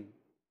thinking.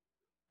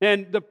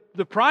 And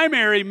the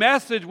primary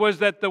message was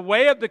that the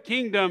way of the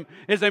kingdom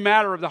is a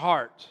matter of the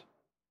heart.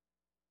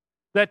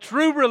 That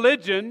true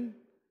religion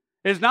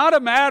is not a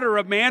matter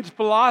of man's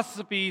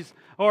philosophies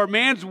or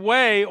man's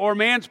way or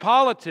man's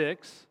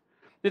politics.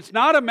 It's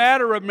not a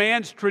matter of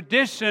man's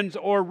traditions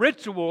or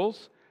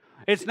rituals.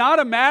 It's not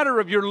a matter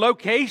of your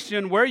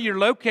location, where you're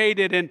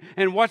located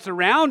and what's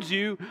around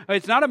you.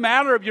 It's not a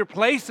matter of your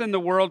place in the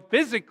world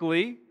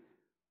physically.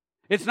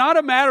 It's not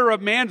a matter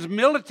of man's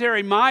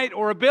military might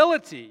or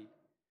ability.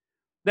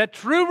 That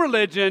true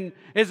religion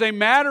is a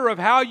matter of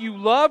how you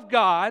love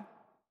God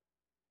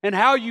and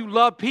how you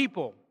love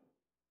people.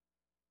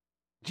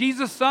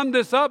 Jesus summed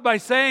this up by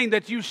saying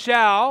that you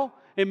shall,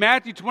 in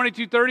Matthew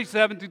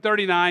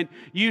 22:37-39,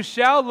 you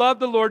shall love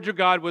the Lord your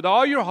God with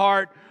all your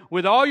heart,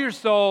 with all your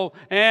soul,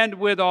 and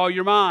with all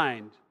your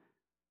mind.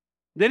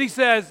 Then he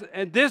says,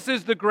 and this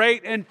is the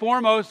great and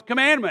foremost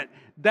commandment.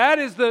 That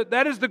is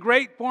the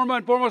great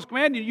and foremost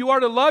commandment. You are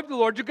to love the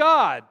Lord your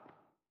God.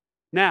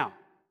 Now,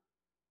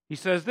 he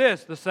says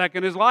this, the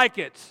second is like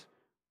it,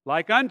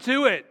 like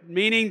unto it,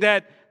 meaning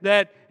that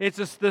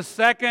it's the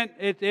second,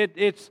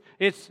 the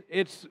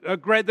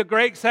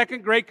great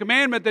second great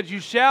commandment that you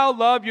shall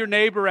love your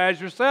neighbor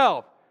as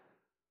yourself.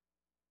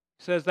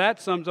 He says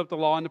that sums up the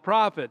law and the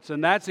prophets,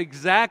 and that's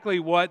exactly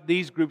what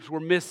these groups were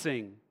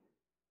missing.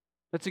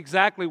 That's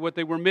exactly what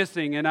they were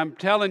missing, and I'm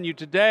telling you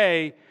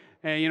today.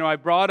 And, I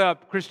brought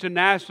up Christian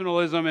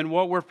nationalism and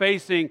what we're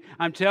facing.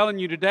 I'm telling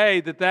you today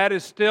that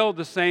is still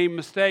the same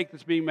mistake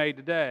that's being made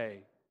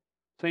today.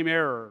 Same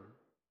error.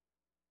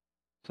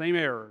 Same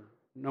error,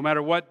 no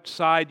matter what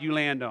side you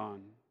land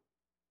on.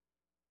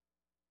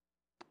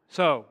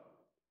 So,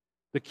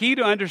 the key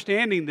to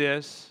understanding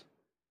this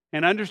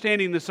and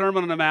understanding the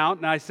Sermon on the Mount,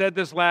 and I said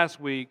this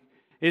last week,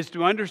 is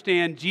to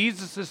understand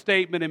Jesus'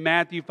 statement in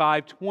Matthew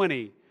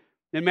 5:20.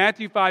 In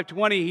Matthew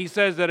 5:20, he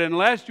says that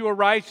unless your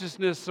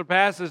righteousness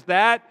surpasses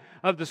that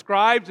of the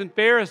scribes and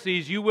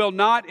Pharisees, you will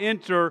not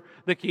enter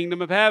the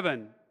kingdom of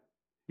heaven.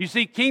 You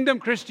see, kingdom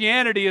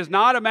Christianity is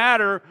not a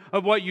matter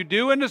of what you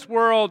do in this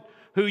world,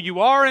 who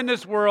you are in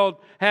this world,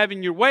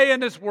 having your way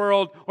in this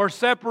world, or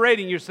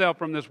separating yourself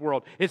from this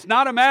world. It's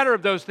not a matter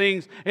of those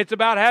things. It's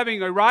about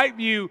having a right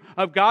view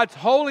of God's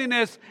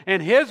holiness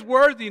and His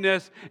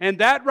worthiness, and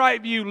that right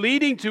view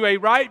leading to a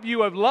right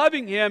view of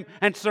loving Him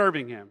and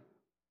serving Him.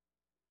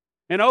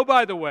 And oh,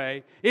 by the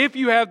way, if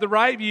you have the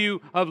right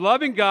view of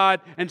loving God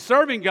and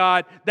serving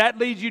God, that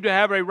leads you to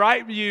have a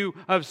right view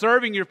of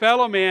serving your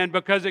fellow man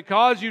because it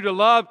calls you to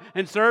love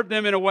and serve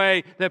them in a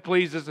way that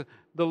pleases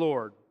the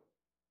Lord.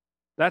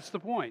 That's the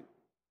point.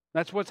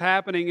 That's what's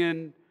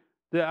happening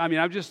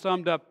I've just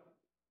summed up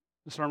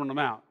the Sermon on the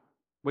Mount.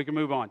 We can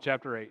move on,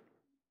 chapter 8.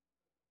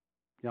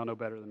 Y'all know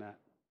better than that.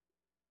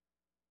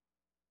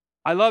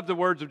 I love the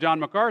words of John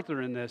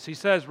MacArthur in this. He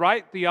says,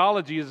 right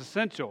theology is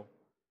essential.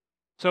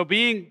 So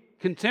being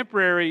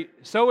contemporary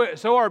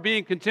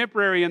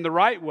in the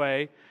right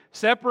way,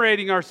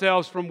 separating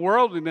ourselves from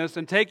worldliness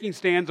and taking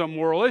stands on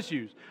moral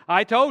issues.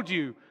 I told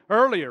you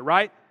earlier,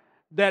 right,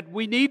 that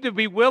we need to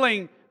be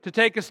willing to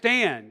take a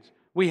stand.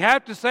 We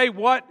have to say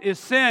what is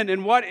sin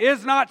and what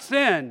is not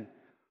sin.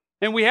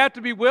 And we have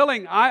to be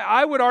willing,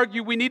 I would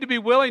argue we need to be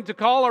willing to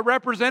call a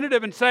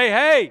representative and say,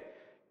 hey,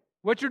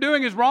 what you're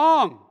doing is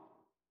wrong.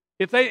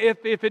 If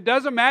it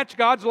doesn't match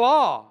God's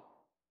law.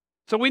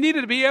 So we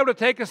needed to be able to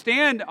take a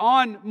stand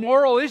on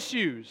moral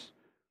issues.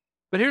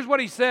 But here's what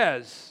he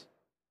says.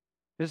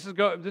 This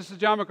is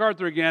John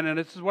MacArthur again, and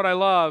this is what I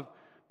love.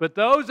 But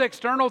those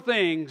external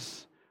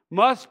things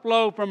must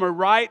flow from a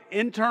right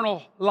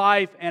internal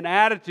life and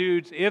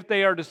attitudes if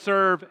they are to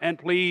serve and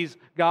please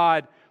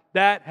God.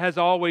 That has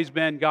always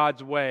been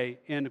God's way,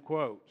 end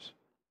quote.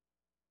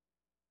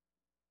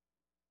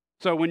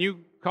 So when you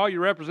call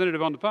your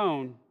representative on the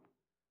phone,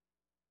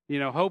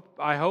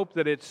 I hope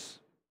that it's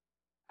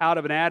out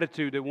of an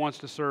attitude that wants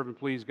to serve and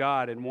please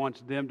God and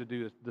wants them to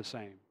do the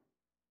same.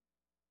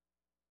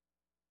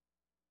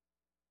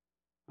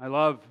 I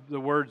love the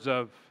words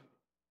of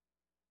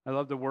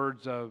 1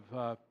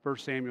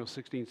 Samuel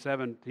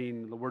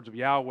 16:17, the words of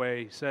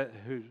Yahweh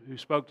who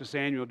spoke to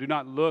Samuel. Do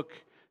not look,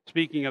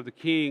 speaking of the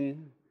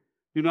king,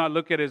 do not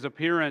look at his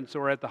appearance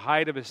or at the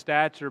height of his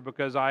stature,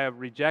 because I have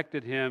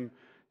rejected him,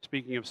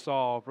 speaking of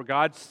Saul. For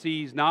God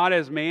sees not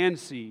as man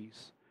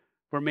sees.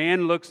 For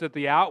man looks at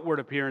the outward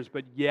appearance,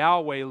 but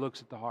Yahweh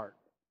looks at the heart.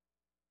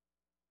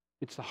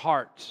 It's the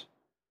heart.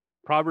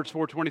 Proverbs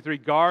 4:23,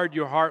 guard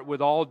your heart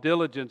with all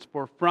diligence,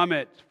 for from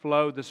it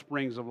flow the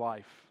springs of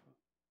life.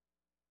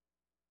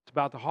 It's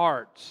about the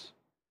heart.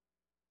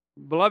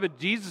 Beloved,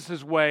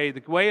 Jesus' way,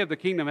 the way of the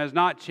kingdom, has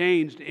not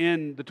changed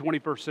in the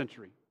 21st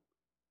century.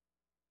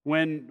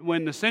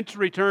 When the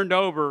century turned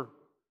over,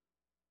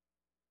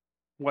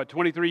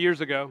 23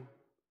 years ago,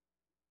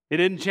 it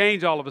didn't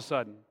change all of a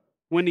sudden.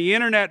 When the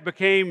internet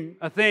became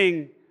a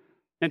thing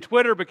and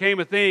Twitter became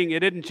a thing,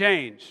 it didn't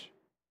change.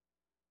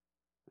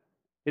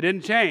 It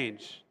didn't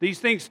change. These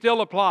things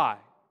still apply.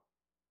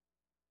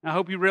 I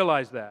hope you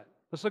realize that.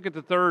 Let's look at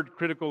the third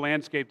critical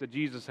landscape that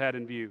Jesus had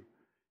in view.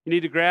 You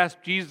need to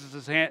grasp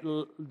Jesus'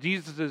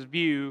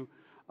 view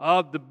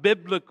of the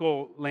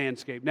biblical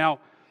landscape. Now,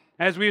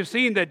 as we have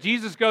seen that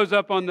Jesus goes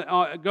up on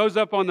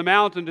the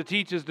mountain to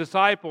teach his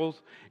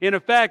disciples, in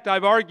effect,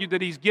 I've argued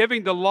that he's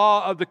giving the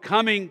law of the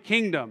coming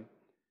kingdom.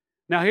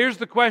 Now, here's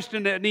the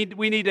question that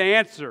we need to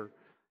answer.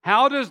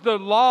 How does the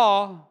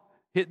law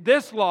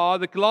this law,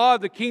 the law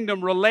of the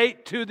kingdom,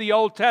 relate to the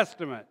Old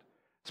Testament?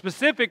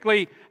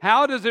 Specifically,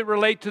 how does it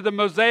relate to the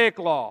Mosaic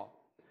law?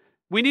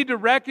 We need to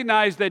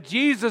recognize that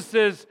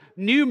Jesus'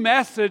 new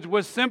message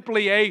was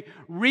simply a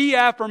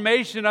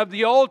reaffirmation of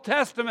the Old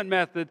Testament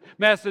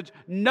message.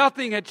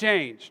 Nothing had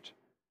changed.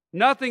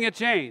 Nothing had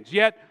changed.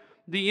 Yet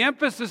the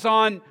emphasis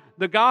on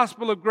the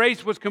gospel of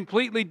grace was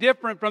completely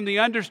different from the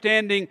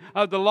understanding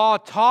of the law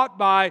taught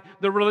by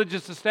the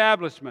religious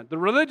establishment. The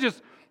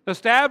religious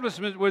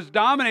establishment was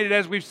dominated,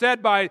 as we've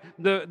said, by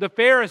the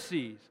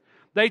Pharisees.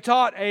 They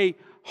taught a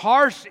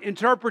harsh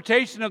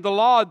interpretation of the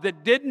law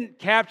that didn't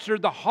capture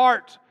the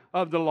heart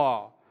of the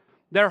law.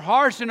 Their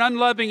harsh and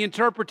unloving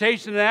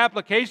interpretation and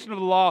application of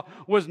the law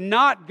was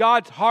not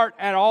God's heart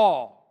at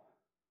all.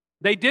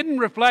 They didn't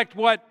reflect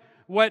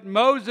what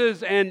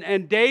Moses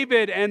and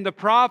David and the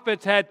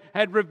prophets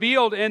had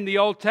revealed in the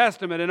Old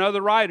Testament and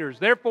other writers.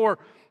 Therefore,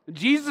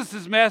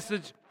 Jesus'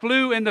 message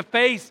flew in the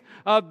face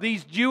of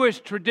these Jewish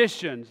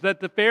traditions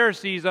that the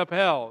Pharisees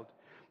upheld.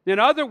 In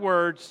other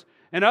words,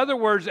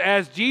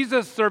 as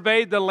Jesus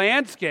surveyed the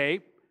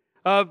landscape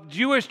of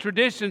Jewish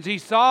traditions, he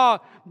saw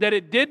that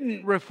it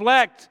didn't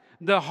reflect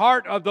the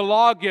heart of the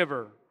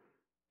lawgiver.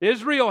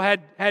 Israel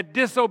had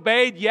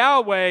disobeyed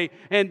Yahweh,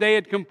 and they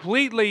had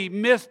completely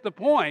missed the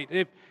point.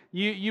 If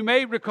you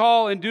may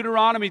recall in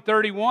Deuteronomy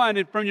 31,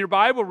 and from your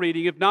Bible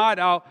reading, if not,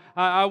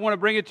 I want to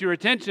bring it to your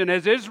attention.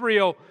 As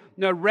Israel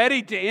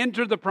ready to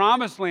enter the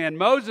promised land,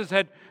 Moses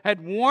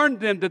had warned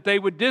them that they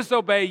would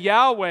disobey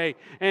Yahweh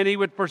and he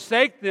would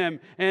forsake them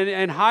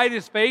and hide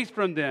his face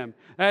from them.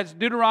 That's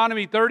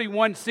Deuteronomy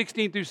 31,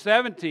 16 through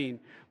 17.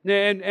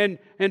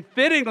 And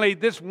fittingly,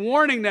 this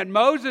warning that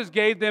Moses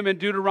gave them in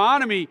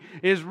Deuteronomy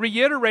is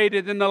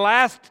reiterated in the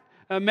last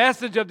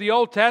message of the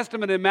Old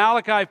Testament in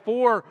Malachi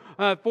 4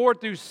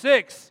 through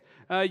 6.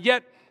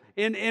 Yet,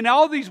 in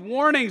all these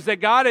warnings that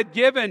God had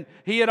given,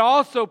 He had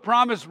also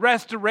promised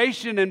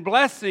restoration and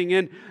blessing.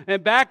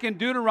 And back in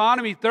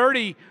Deuteronomy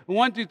 30,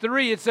 1 through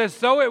 3, it says,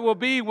 "So it will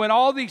be when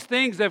all these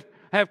things have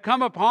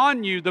come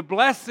upon you, the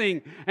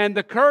blessing and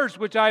the curse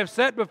which I have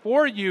set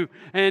before you,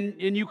 and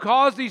you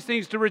cause these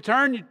things to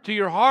return to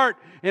your heart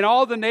in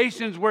all the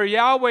nations where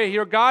Yahweh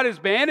your God has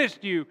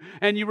banished you,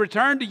 and you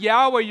return to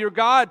Yahweh your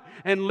God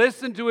and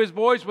listen to His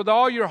voice with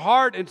all your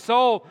heart and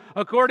soul,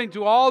 according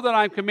to all that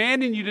I'm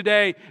commanding you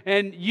today,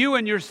 and you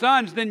and your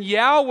sons, then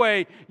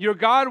Yahweh your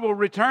God will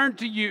return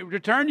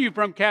you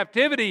from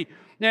captivity,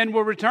 and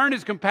will return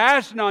His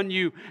compassion on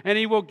you, and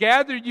He will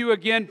gather you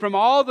again from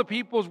all the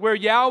peoples where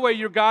Yahweh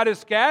your God has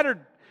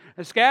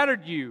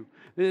scattered you."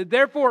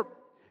 Therefore,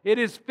 it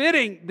is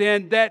fitting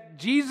then that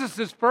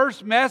Jesus'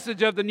 first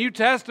message of the New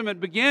Testament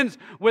begins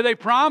with a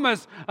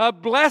promise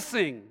of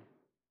blessing.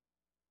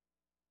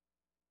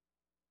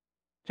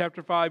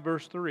 Chapter 5,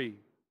 verse 3.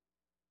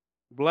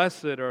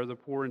 "Blessed are the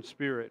poor in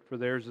spirit, for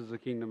theirs is the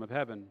kingdom of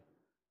heaven.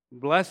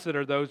 Blessed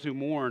are those who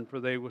mourn, for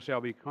they shall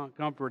be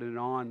comforted," and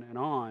on and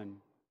on.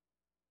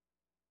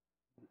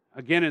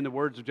 Again, in the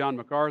words of John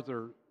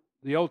MacArthur,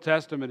 the Old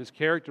Testament is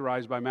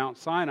characterized by Mount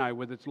Sinai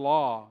with its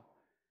law,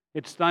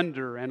 its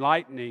thunder and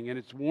lightning, and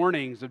its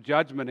warnings of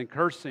judgment and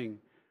cursing.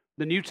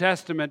 The New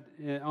Testament,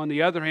 on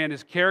the other hand,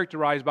 is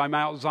characterized by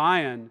Mount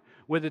Zion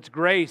with its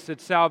grace,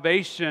 its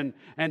salvation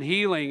and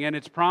healing, and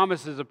its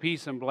promises of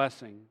peace and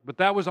blessing. But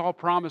that was all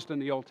promised in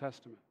the Old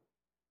Testament.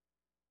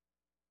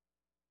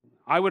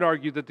 I would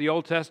argue that the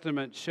Old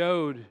Testament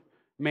showed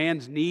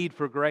man's need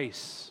for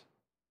grace.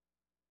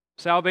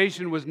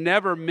 Salvation was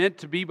never meant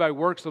to be by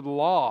works of the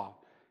law.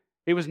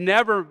 It was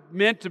never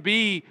meant to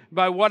be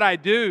by what I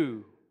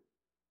do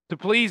to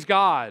please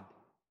God.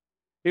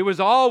 It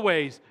was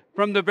always,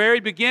 from the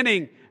very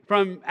beginning,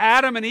 from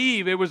Adam and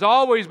Eve, it was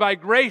always by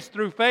grace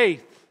through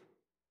faith.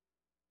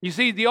 You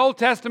see, the Old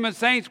Testament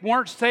saints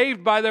weren't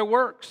saved by their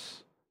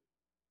works.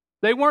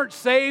 They weren't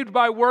saved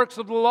by works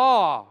of the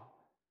law.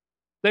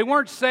 They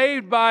weren't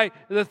saved by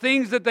the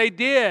things that they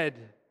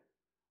did.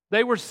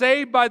 They were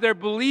saved by their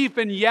belief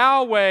in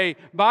Yahweh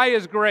by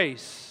His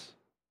grace.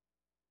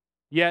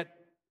 Yet,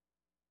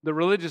 the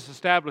religious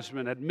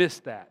establishment had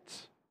missed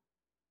that.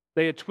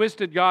 They had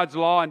twisted God's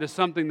law into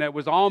something that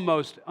was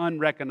almost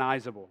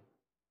unrecognizable.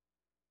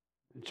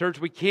 In church,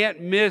 we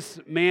can't miss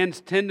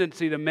man's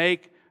tendency to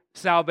make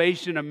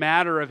salvation a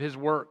matter of his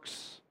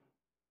works.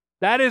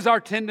 That is our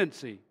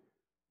tendency.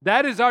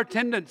 That is our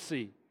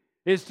tendency,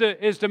 is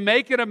to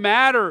make it a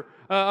matter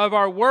of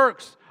our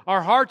works.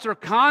 Our hearts are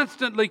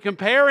constantly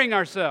comparing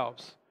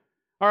ourselves.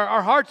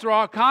 Our hearts are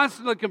all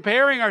constantly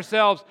comparing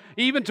ourselves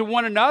even to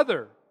one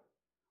another.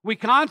 We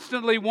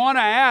constantly want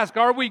to ask,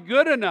 are we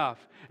good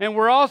enough? And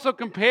we're also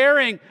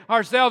comparing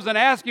ourselves and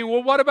asking,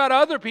 well, what about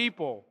other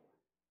people?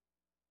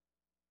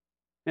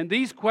 And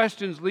these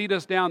questions lead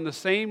us down the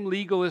same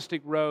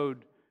legalistic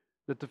road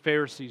that the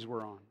Pharisees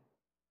were on.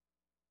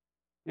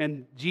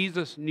 And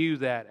Jesus knew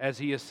that as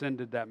He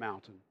ascended that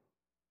mountain.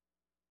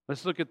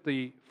 Let's look at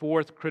the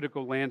fourth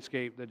critical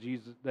landscape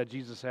that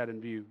Jesus had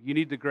in view. You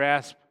need to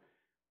grasp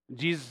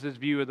Jesus'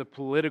 view of the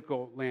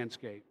political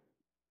landscape.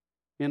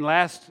 In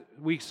last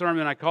week's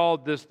sermon, I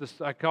called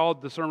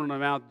the Sermon on the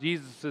Mount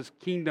Jesus'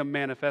 Kingdom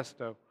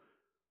Manifesto.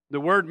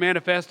 The word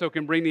manifesto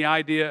can bring the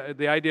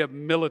idea of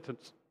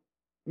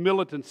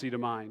militancy to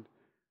mind.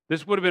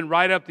 This would have been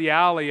right up the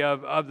alley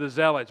of the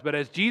zealots. But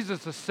as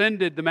Jesus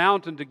ascended the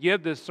mountain to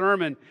give this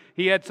sermon,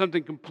 he had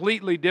something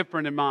completely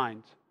different in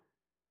mind.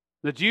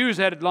 The Jews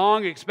had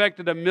long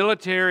expected a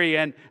military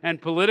and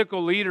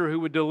political leader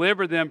who would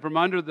deliver them from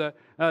under the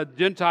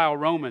Gentile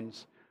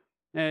Romans.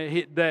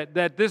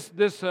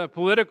 This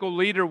political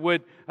leader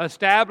would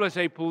establish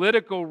a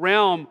political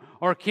realm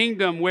or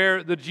kingdom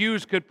where the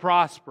Jews could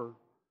prosper.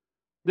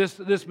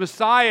 This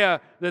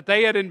Messiah that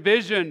they had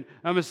envisioned,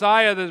 a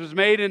Messiah that was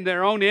made in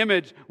their own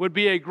image, would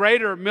be a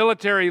greater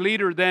military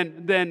leader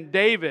than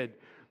David.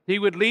 He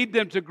would lead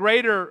them to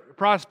greater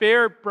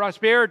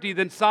prosperity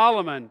than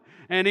Solomon,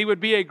 and he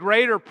would be a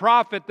greater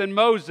prophet than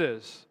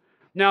Moses.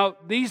 Now,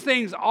 these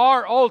things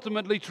are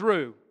ultimately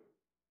true.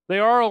 They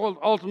are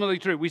ultimately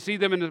true. We see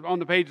them on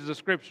the pages of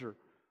Scripture.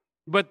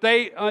 But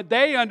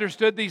they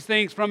understood these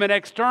things from an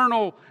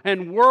external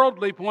and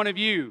worldly point of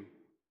view.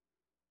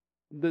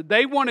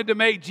 They wanted to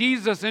make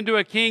Jesus into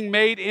a king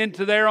made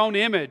into their own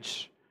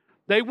image.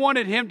 They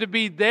wanted him to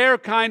be their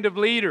kind of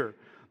leader.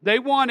 They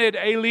wanted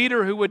a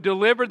leader who would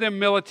deliver them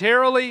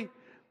militarily.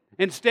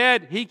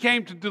 Instead, he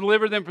came to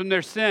deliver them from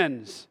their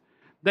sins.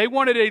 They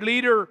wanted a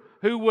leader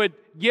who would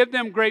give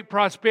them great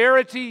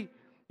prosperity.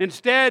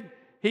 Instead,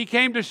 he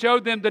came to show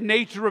them the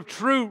nature of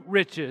true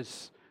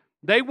riches.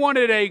 They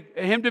wanted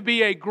him to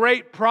be a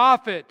great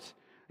prophet.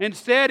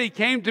 Instead, he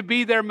came to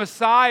be their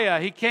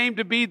Messiah. He came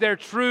to be their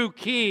true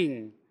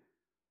king.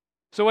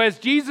 So as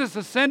Jesus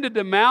ascended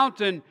the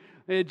mountain,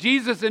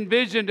 Jesus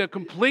envisioned a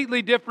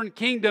completely different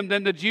kingdom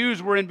than the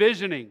Jews were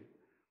envisioning.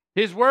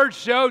 His words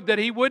showed that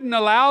he wouldn't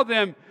allow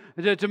them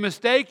to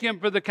mistake him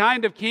for the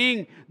kind of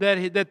king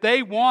that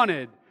they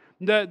wanted.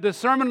 The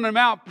Sermon on the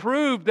Mount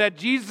proved that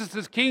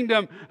Jesus'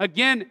 kingdom,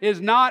 again,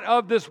 is not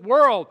of this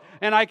world.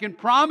 And I can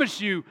promise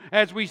you,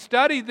 as we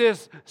study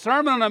this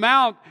Sermon on the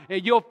Mount,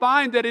 you'll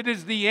find that it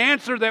is the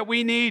answer that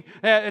we need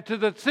to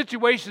the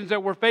situations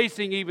that we're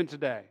facing even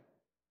today.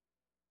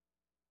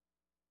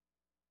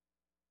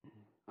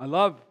 I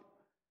love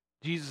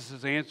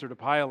Jesus' answer to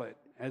Pilate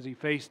as he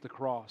faced the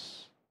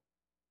cross.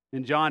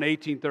 In John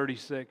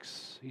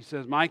 18:36, he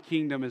says, "My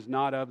kingdom is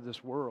not of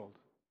this world.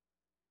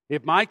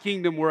 If my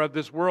kingdom were of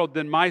this world,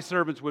 then my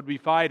servants would be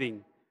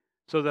fighting,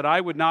 so that I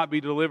would not be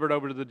delivered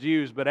over to the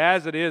Jews. But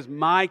as it is,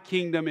 my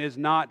kingdom is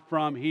not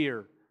from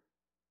here."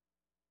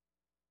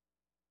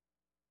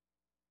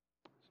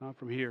 It's not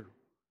from here.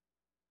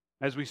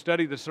 As we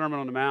study the Sermon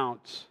on the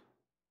Mount,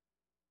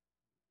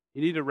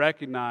 you need to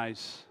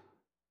recognize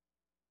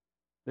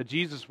that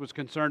Jesus was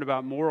concerned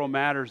about moral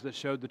matters that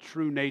showed the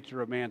true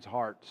nature of man's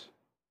heart.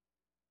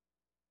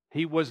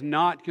 He was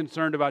not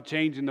concerned about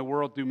changing the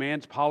world through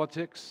man's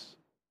politics,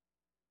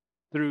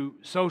 through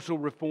social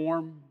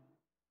reform.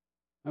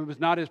 That was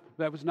not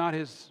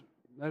his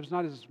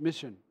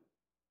mission.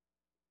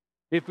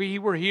 If he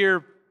were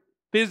here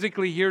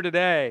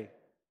today,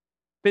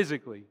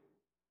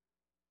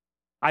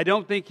 I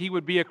don't think he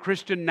would be a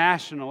Christian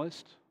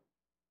nationalist,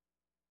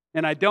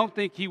 and I don't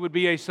think he would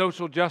be a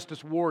social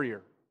justice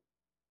warrior.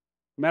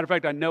 Matter of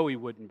fact, I know he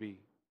wouldn't be.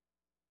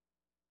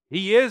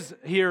 He is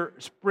here,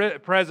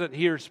 present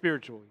here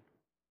spiritually.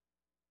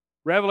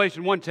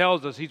 Revelation 1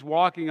 tells us he's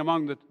walking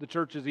among the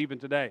churches even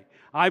today.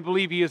 I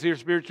believe he is here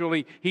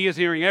spiritually. He is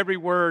hearing every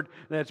word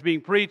that's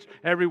being preached,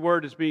 every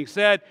word that's being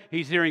said.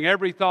 He's hearing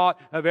every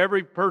thought of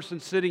every person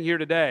sitting here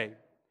today.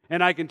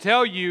 And I can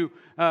tell you,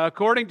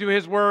 according to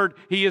his word,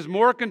 he is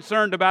more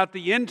concerned about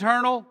the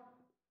internal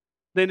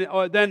than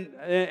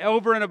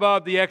over and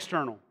above the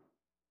external.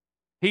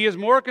 He is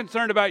more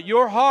concerned about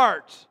your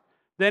heart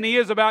than he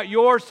is about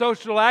your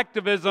social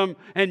activism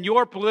and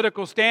your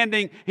political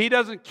standing. He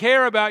doesn't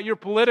care about your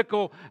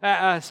political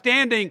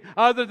standing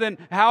other than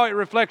how it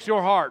reflects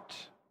your heart.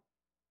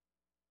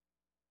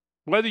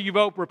 Whether you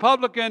vote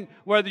Republican,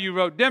 whether you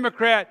vote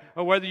Democrat,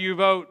 or whether you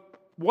vote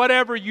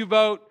whatever you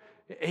vote,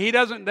 he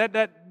doesn't.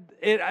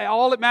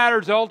 All that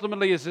matters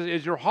ultimately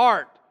is your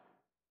heart.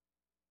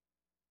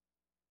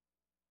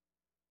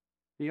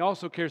 He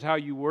also cares how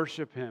you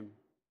worship him.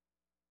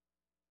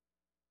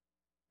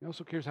 He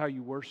also cares how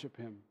you worship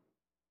him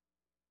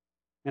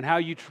and how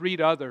you treat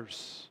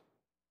others.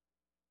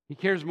 He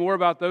cares more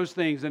about those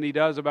things than he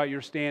does about your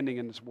standing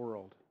in this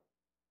world.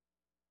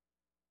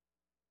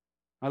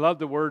 I love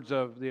the words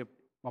of the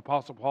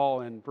Apostle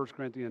Paul in 1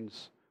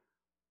 Corinthians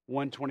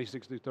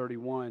 1:26 through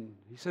 31.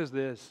 He says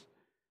this,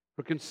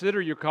 "For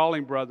consider your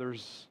calling,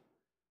 brothers.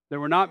 There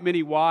were not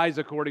many wise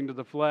according to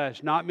the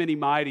flesh, not many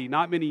mighty,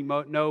 not many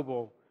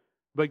noble.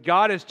 But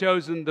God has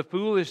chosen the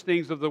foolish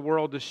things of the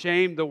world to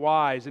shame the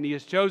wise, and he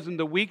has chosen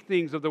the weak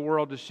things of the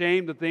world to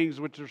shame the things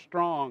which are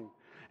strong,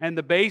 and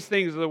the base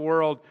things of the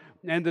world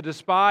and the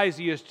despised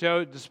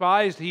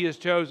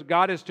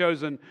God has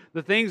chosen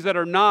the things that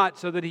are not,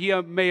 so that he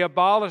may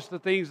abolish the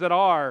things that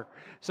are,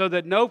 so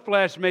that no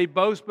flesh may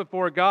boast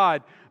before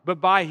God. but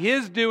by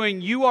His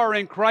doing you are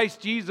in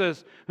Christ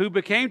Jesus, who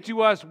became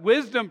to us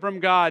wisdom from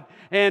God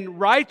and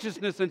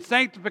righteousness and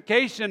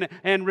sanctification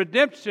and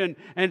redemption,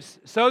 and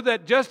so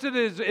that just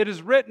as it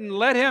is written,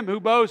 let him who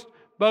boasts,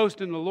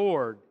 boast in the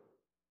Lord.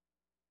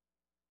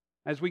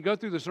 As we go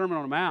through the Sermon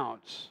on the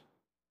Mount,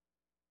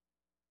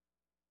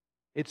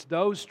 it's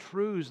those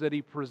truths that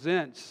He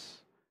presents.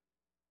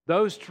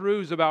 Those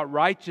truths about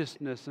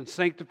righteousness and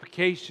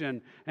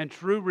sanctification and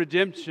true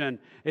redemption,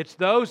 it's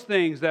those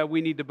things that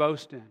we need to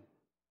boast in.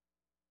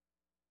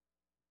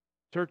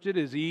 Church, it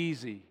is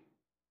easy.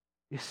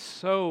 It's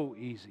so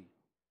easy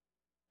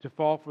to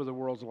fall for the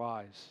world's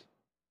lies.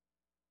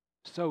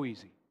 So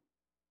easy.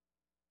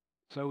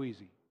 So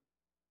easy.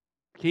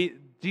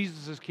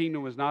 Jesus'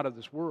 kingdom is not of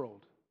this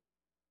world.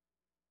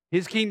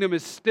 His kingdom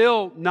is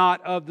still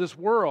not of this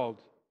world.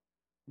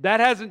 That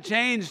hasn't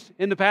changed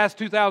in the past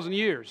 2,000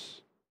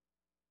 years.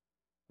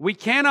 We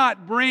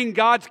cannot bring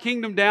God's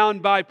kingdom down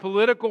by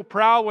political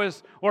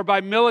prowess or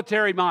by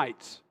military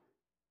might.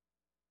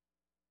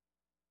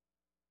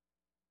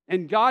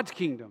 In God's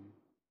kingdom,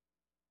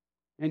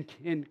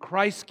 in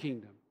Christ's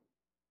kingdom,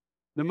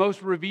 the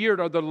most revered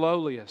are the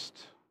lowliest.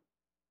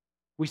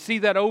 We see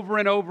that over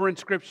and over in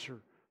Scripture.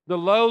 The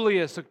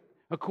lowliest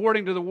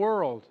according to the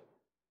world.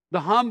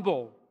 The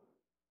humble.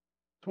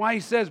 That's why He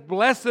says,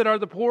 blessed are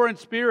the poor in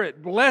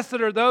spirit. Blessed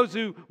are those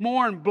who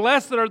mourn.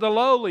 Blessed are the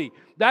lowly.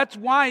 That's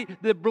why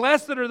the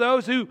blessed are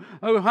those who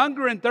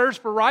hunger and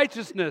thirst for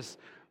righteousness.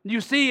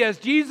 You see, as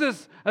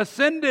Jesus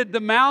ascended the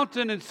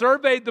mountain and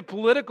surveyed the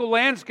political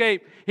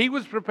landscape, He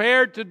was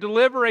prepared to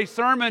deliver a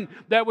sermon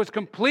that was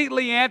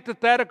completely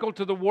antithetical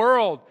to the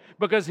world,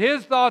 because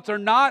His thoughts are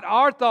not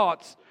our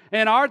thoughts,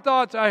 and our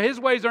thoughts, His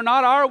ways are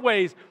not our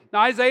ways.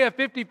 Isaiah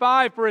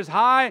 55, for as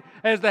high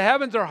as the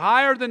heavens are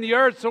higher than the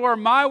earth, so are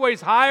my ways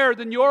higher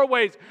than your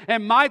ways,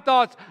 and my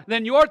thoughts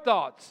than your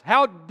thoughts.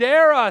 How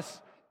dare us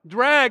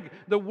drag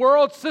the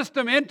world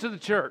system into the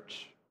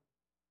church?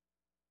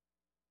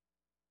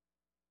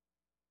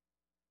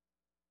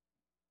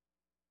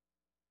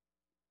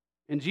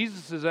 In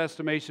Jesus'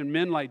 estimation,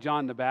 men like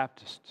John the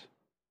Baptist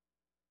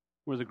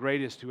were the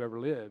greatest who ever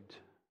lived.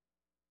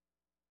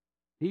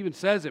 He even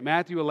says it,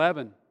 Matthew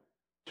 11,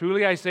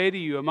 truly I say to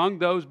you, among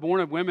those born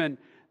of women,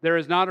 there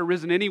has not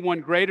arisen anyone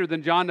greater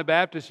than John the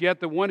Baptist, yet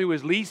the one who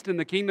is least in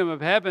the kingdom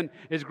of heaven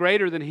is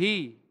greater than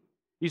he.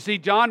 You see,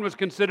 John was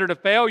considered a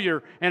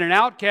failure and an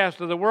outcast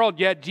of the world,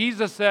 yet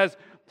Jesus said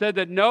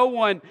that no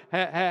one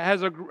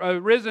has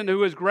arisen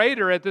who is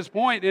greater at this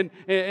point.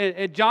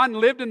 And John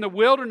lived in the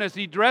wilderness.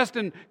 He dressed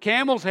in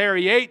camel's hair.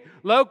 He ate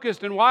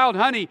locust and wild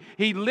honey.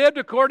 He lived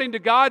according to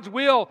God's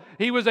will.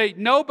 He was a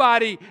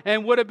nobody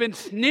and would have been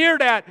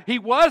sneered at. He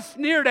was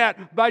sneered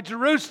at by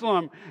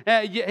Jerusalem.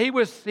 He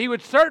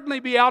would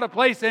certainly be out of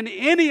place in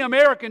any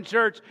American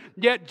church,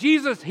 yet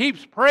Jesus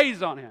heaps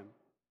praise on him.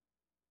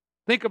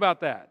 Think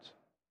about that.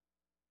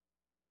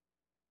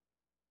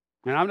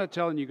 And I'm not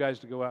telling you guys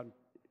to go out and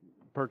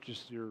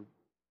purchase your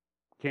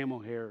camel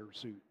hair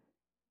suit.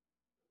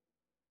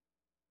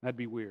 That'd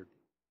be weird.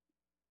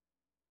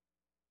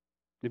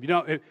 If you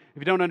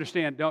don't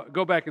understand,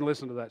 go back and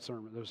listen to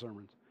those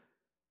sermons.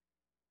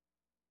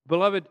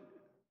 Beloved,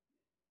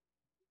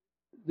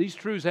 these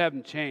truths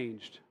haven't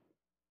changed.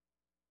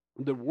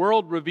 The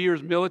world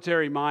reveres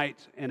military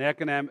might and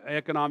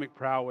economic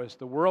prowess.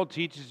 The world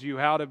teaches you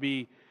how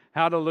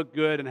to look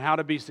good and how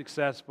to be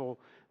successful.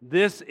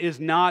 This is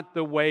not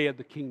the way of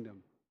the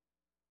kingdom.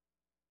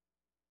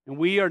 And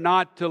we are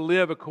not to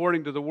live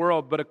according to the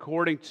world, but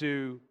according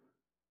to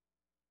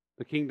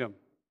the kingdom.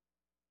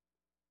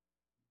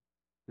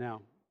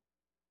 Now,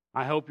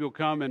 I hope you'll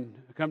come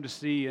to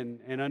see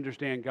and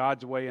understand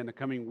God's way in the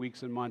coming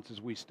weeks and months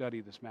as we study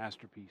this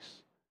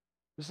masterpiece.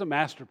 This is a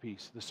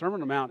masterpiece. The Sermon on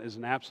the Mount is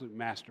an absolute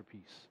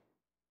masterpiece.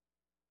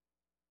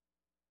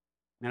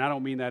 And I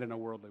don't mean that in a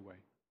worldly way.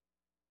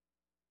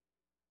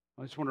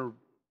 I just want to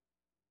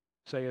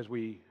say, as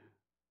we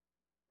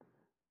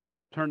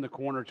turn the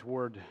corner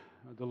toward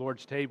the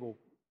Lord's table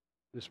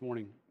this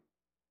morning,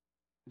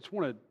 I just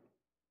want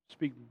to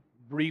speak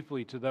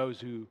briefly to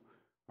those who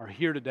are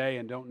here today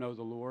and don't know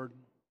the Lord,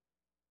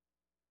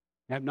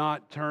 have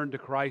not turned to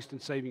Christ in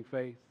saving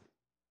faith.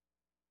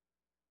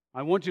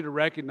 I want you to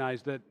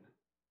recognize that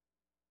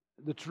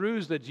the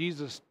truths that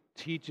Jesus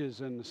teaches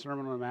in the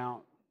Sermon on the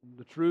Mount,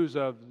 the truths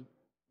of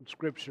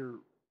Scripture,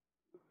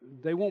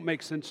 they won't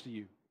make sense to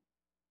you.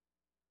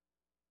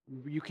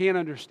 You can't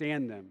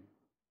understand them.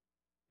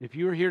 If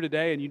you're here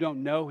today and you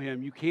don't know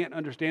Him, you can't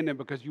understand them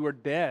because you are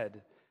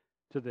dead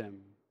to them.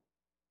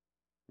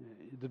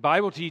 The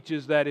Bible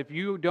teaches that if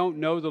you don't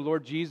know the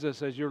Lord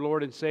Jesus as your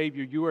Lord and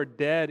Savior, you are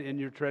dead in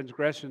your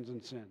transgressions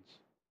and sins.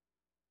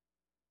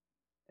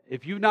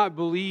 If you've not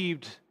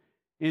believed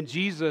in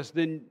Jesus,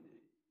 then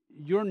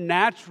your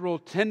natural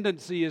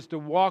tendency is to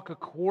walk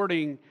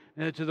according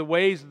to the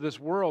ways of this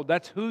world.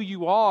 That's who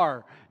you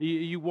are.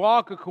 You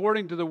walk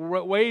according to the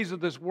ways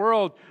of this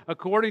world,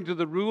 according to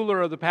the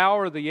ruler of the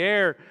power of the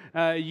air.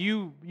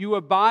 You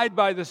abide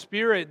by the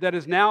Spirit that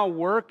is now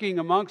working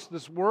amongst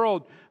this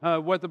world,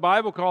 what the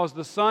Bible calls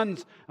the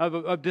sons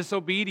of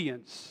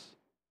disobedience.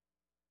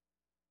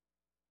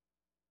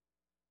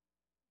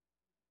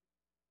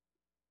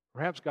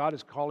 Perhaps God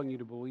is calling you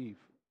to believe.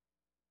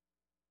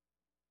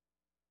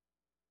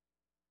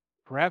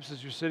 Perhaps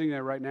as you're sitting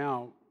there right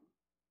now,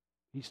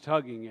 He's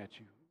tugging at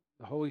you.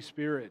 The Holy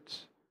Spirit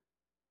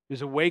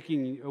is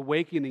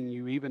awakening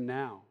you even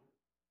now.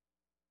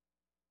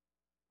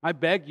 I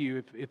beg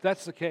you, if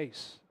that's the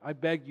case, I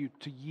beg you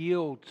to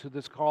yield to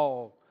this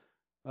call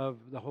of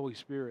the Holy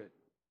Spirit.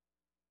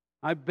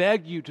 I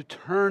beg you to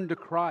turn to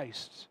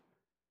Christ.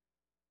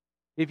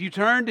 If you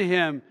turn to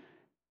Him,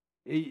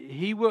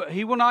 He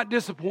will not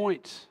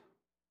disappoint.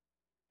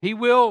 He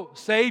will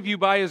save you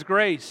by His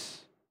grace.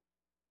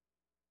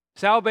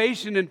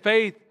 Salvation and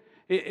faith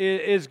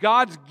is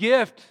God's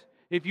gift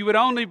if you would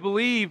only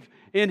believe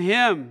in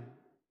Him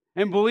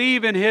and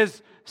believe in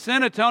His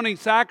sin-atoning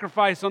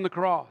sacrifice on the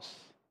cross.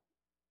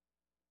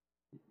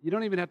 You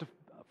don't even have to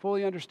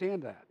fully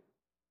understand that.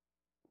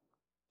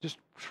 Just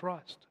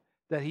trust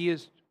that He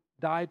has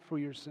died for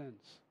your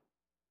sins.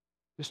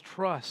 Just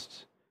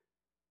trust.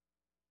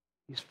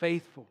 He's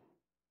faithful.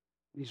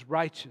 He's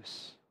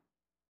righteous.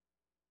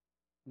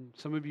 And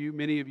some of you,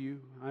 many of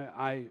you,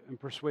 I am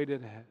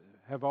persuaded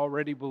have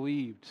already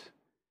believed.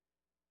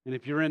 And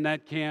if you're in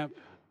that camp,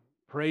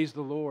 praise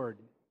the Lord.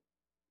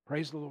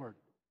 Praise the Lord.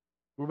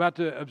 We're about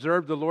to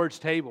observe the Lord's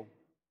table.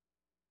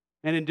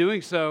 And in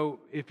doing so,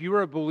 if you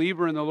are a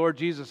believer in the Lord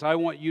Jesus, I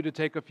want you to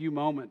take a few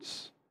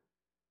moments.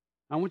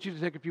 I want you to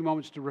take a few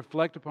moments to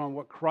reflect upon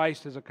what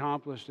Christ has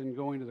accomplished in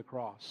going to the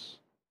cross.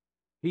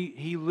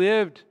 He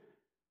lived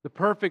the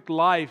perfect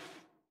life.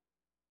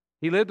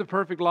 He lived the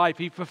perfect life.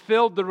 He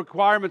fulfilled the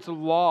requirements of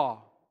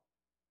law.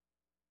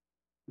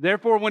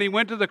 Therefore, when He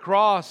went to the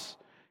cross,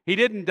 He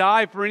didn't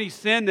die for any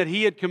sin that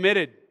He had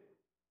committed.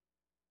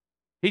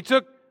 He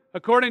took,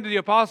 according to the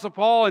Apostle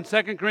Paul in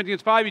 2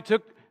 Corinthians 5, He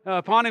took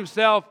upon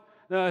Himself,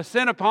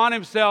 sin upon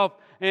Himself,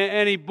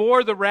 and He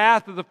bore the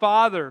wrath of the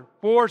Father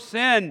for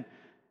sin.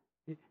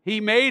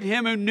 He made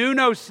Him who knew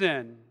no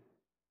sin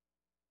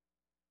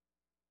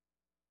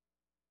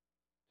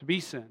to be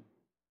sin.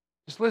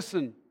 Just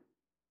listen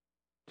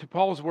to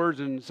Paul's words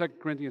in 2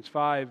 Corinthians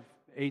 5,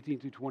 18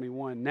 through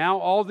 21. Now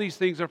all these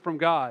things are from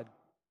God,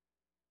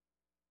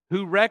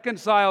 who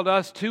reconciled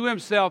us to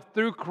Himself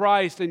through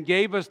Christ and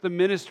gave us the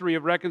ministry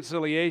of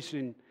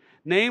reconciliation,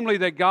 namely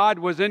that God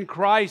was in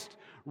Christ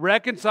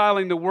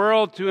reconciling the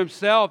world to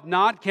Himself,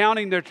 not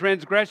counting their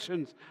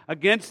transgressions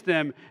against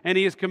them, and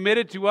He has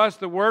committed to us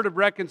the word of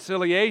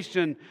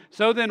reconciliation.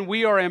 So then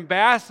we are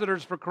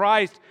ambassadors for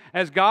Christ.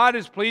 As God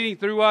is pleading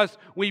through us,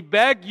 we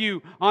beg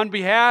you on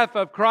behalf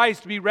of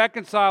Christ to be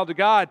reconciled to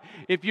God.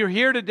 If you're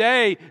here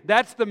today,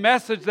 that's the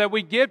message that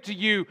we give to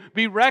you.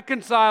 Be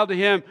reconciled to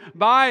Him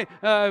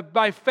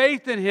by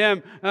faith in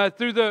Him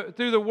through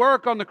the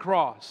work on the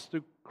cross,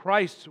 through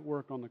Christ's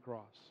work on the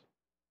cross.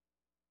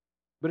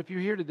 But if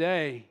you're here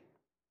today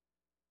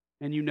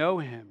and you know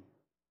Him,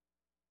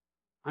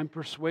 I'm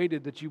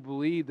persuaded that you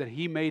believe that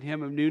He made Him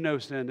who knew no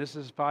sin. This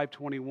is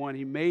 5:21.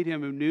 He made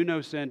Him who knew no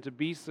sin to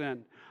be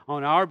sin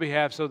on our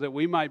behalf so that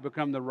we might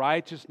become the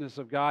righteousness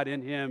of God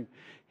in Him.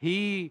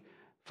 He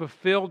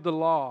fulfilled the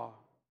law.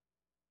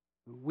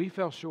 We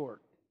fell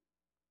short.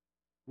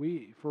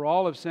 We, for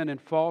all have sinned and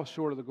fall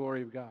short of the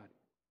glory of God.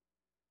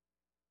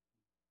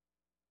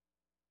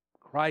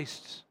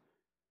 Christ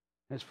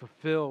has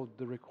fulfilled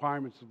the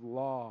requirements of the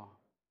law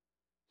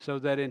so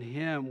that in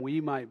Him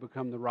we might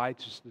become the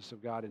righteousness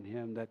of God in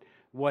Him, that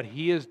what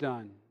He has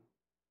done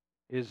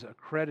is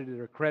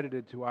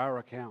credited to our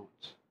account.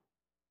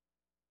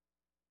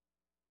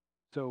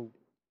 So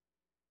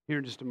here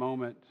in just a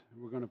moment,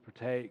 we're going to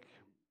partake.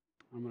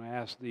 I'm going to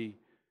ask I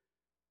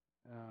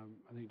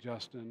think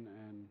Justin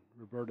and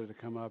Roberta to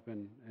come up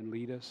and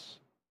lead us.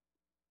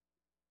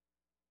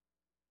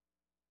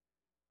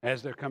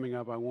 As they're coming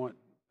up, I want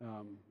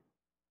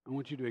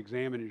you to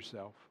examine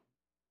yourself.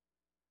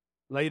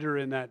 Later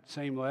in that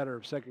same letter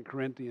of 2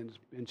 Corinthians,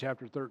 in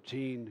chapter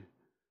 13,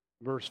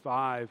 verse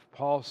 5,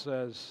 Paul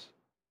says,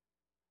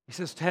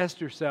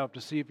 test yourself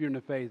to see if you're in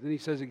the faith. Then he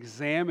says,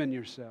 examine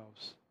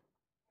yourselves.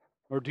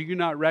 Or do you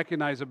not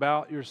recognize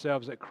about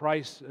yourselves that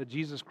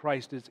Jesus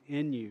Christ is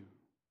in you,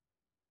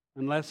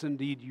 unless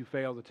indeed you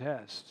fail the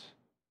test?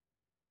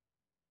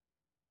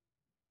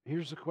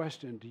 Here's the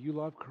question. Do you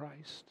love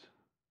Christ?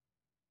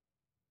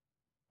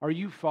 Are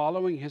you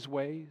following His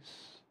ways?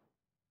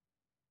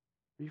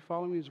 Are you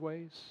following His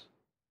ways?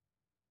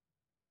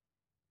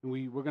 And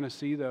we're going to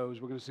see those.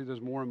 We're going to see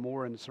those more and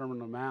more in the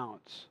Sermon on the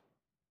Mount.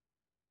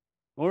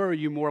 Or are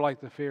you more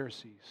like the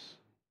Pharisees?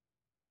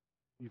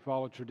 You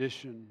follow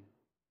tradition.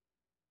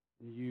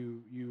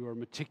 You are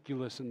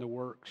meticulous in the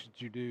works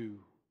that you do.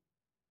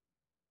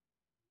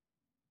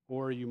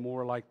 Or are you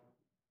more like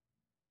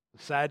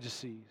the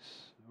Sadducees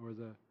or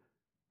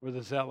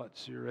the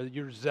Zealots?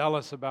 You're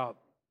zealous about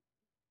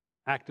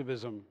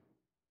activism.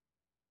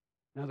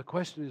 Now the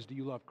question is, do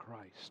you love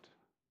Christ?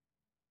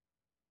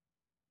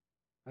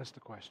 That's the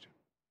question.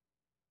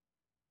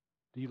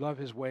 Do you love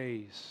His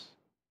ways?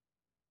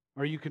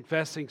 Are you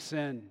confessing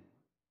sin?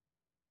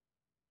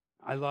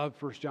 I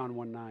love 1 John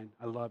 1:9.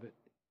 I love it.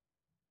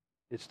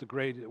 It's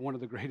one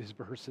of the greatest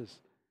verses.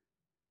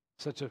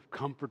 Such a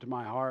comfort to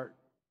my heart.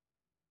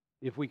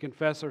 If we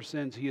confess our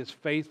sins, He is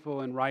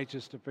faithful and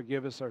righteous to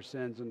forgive us our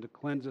sins and to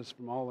cleanse us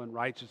from all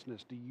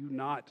unrighteousness. Do you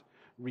not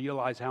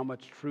realize how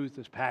much truth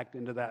is packed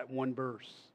into that one verse?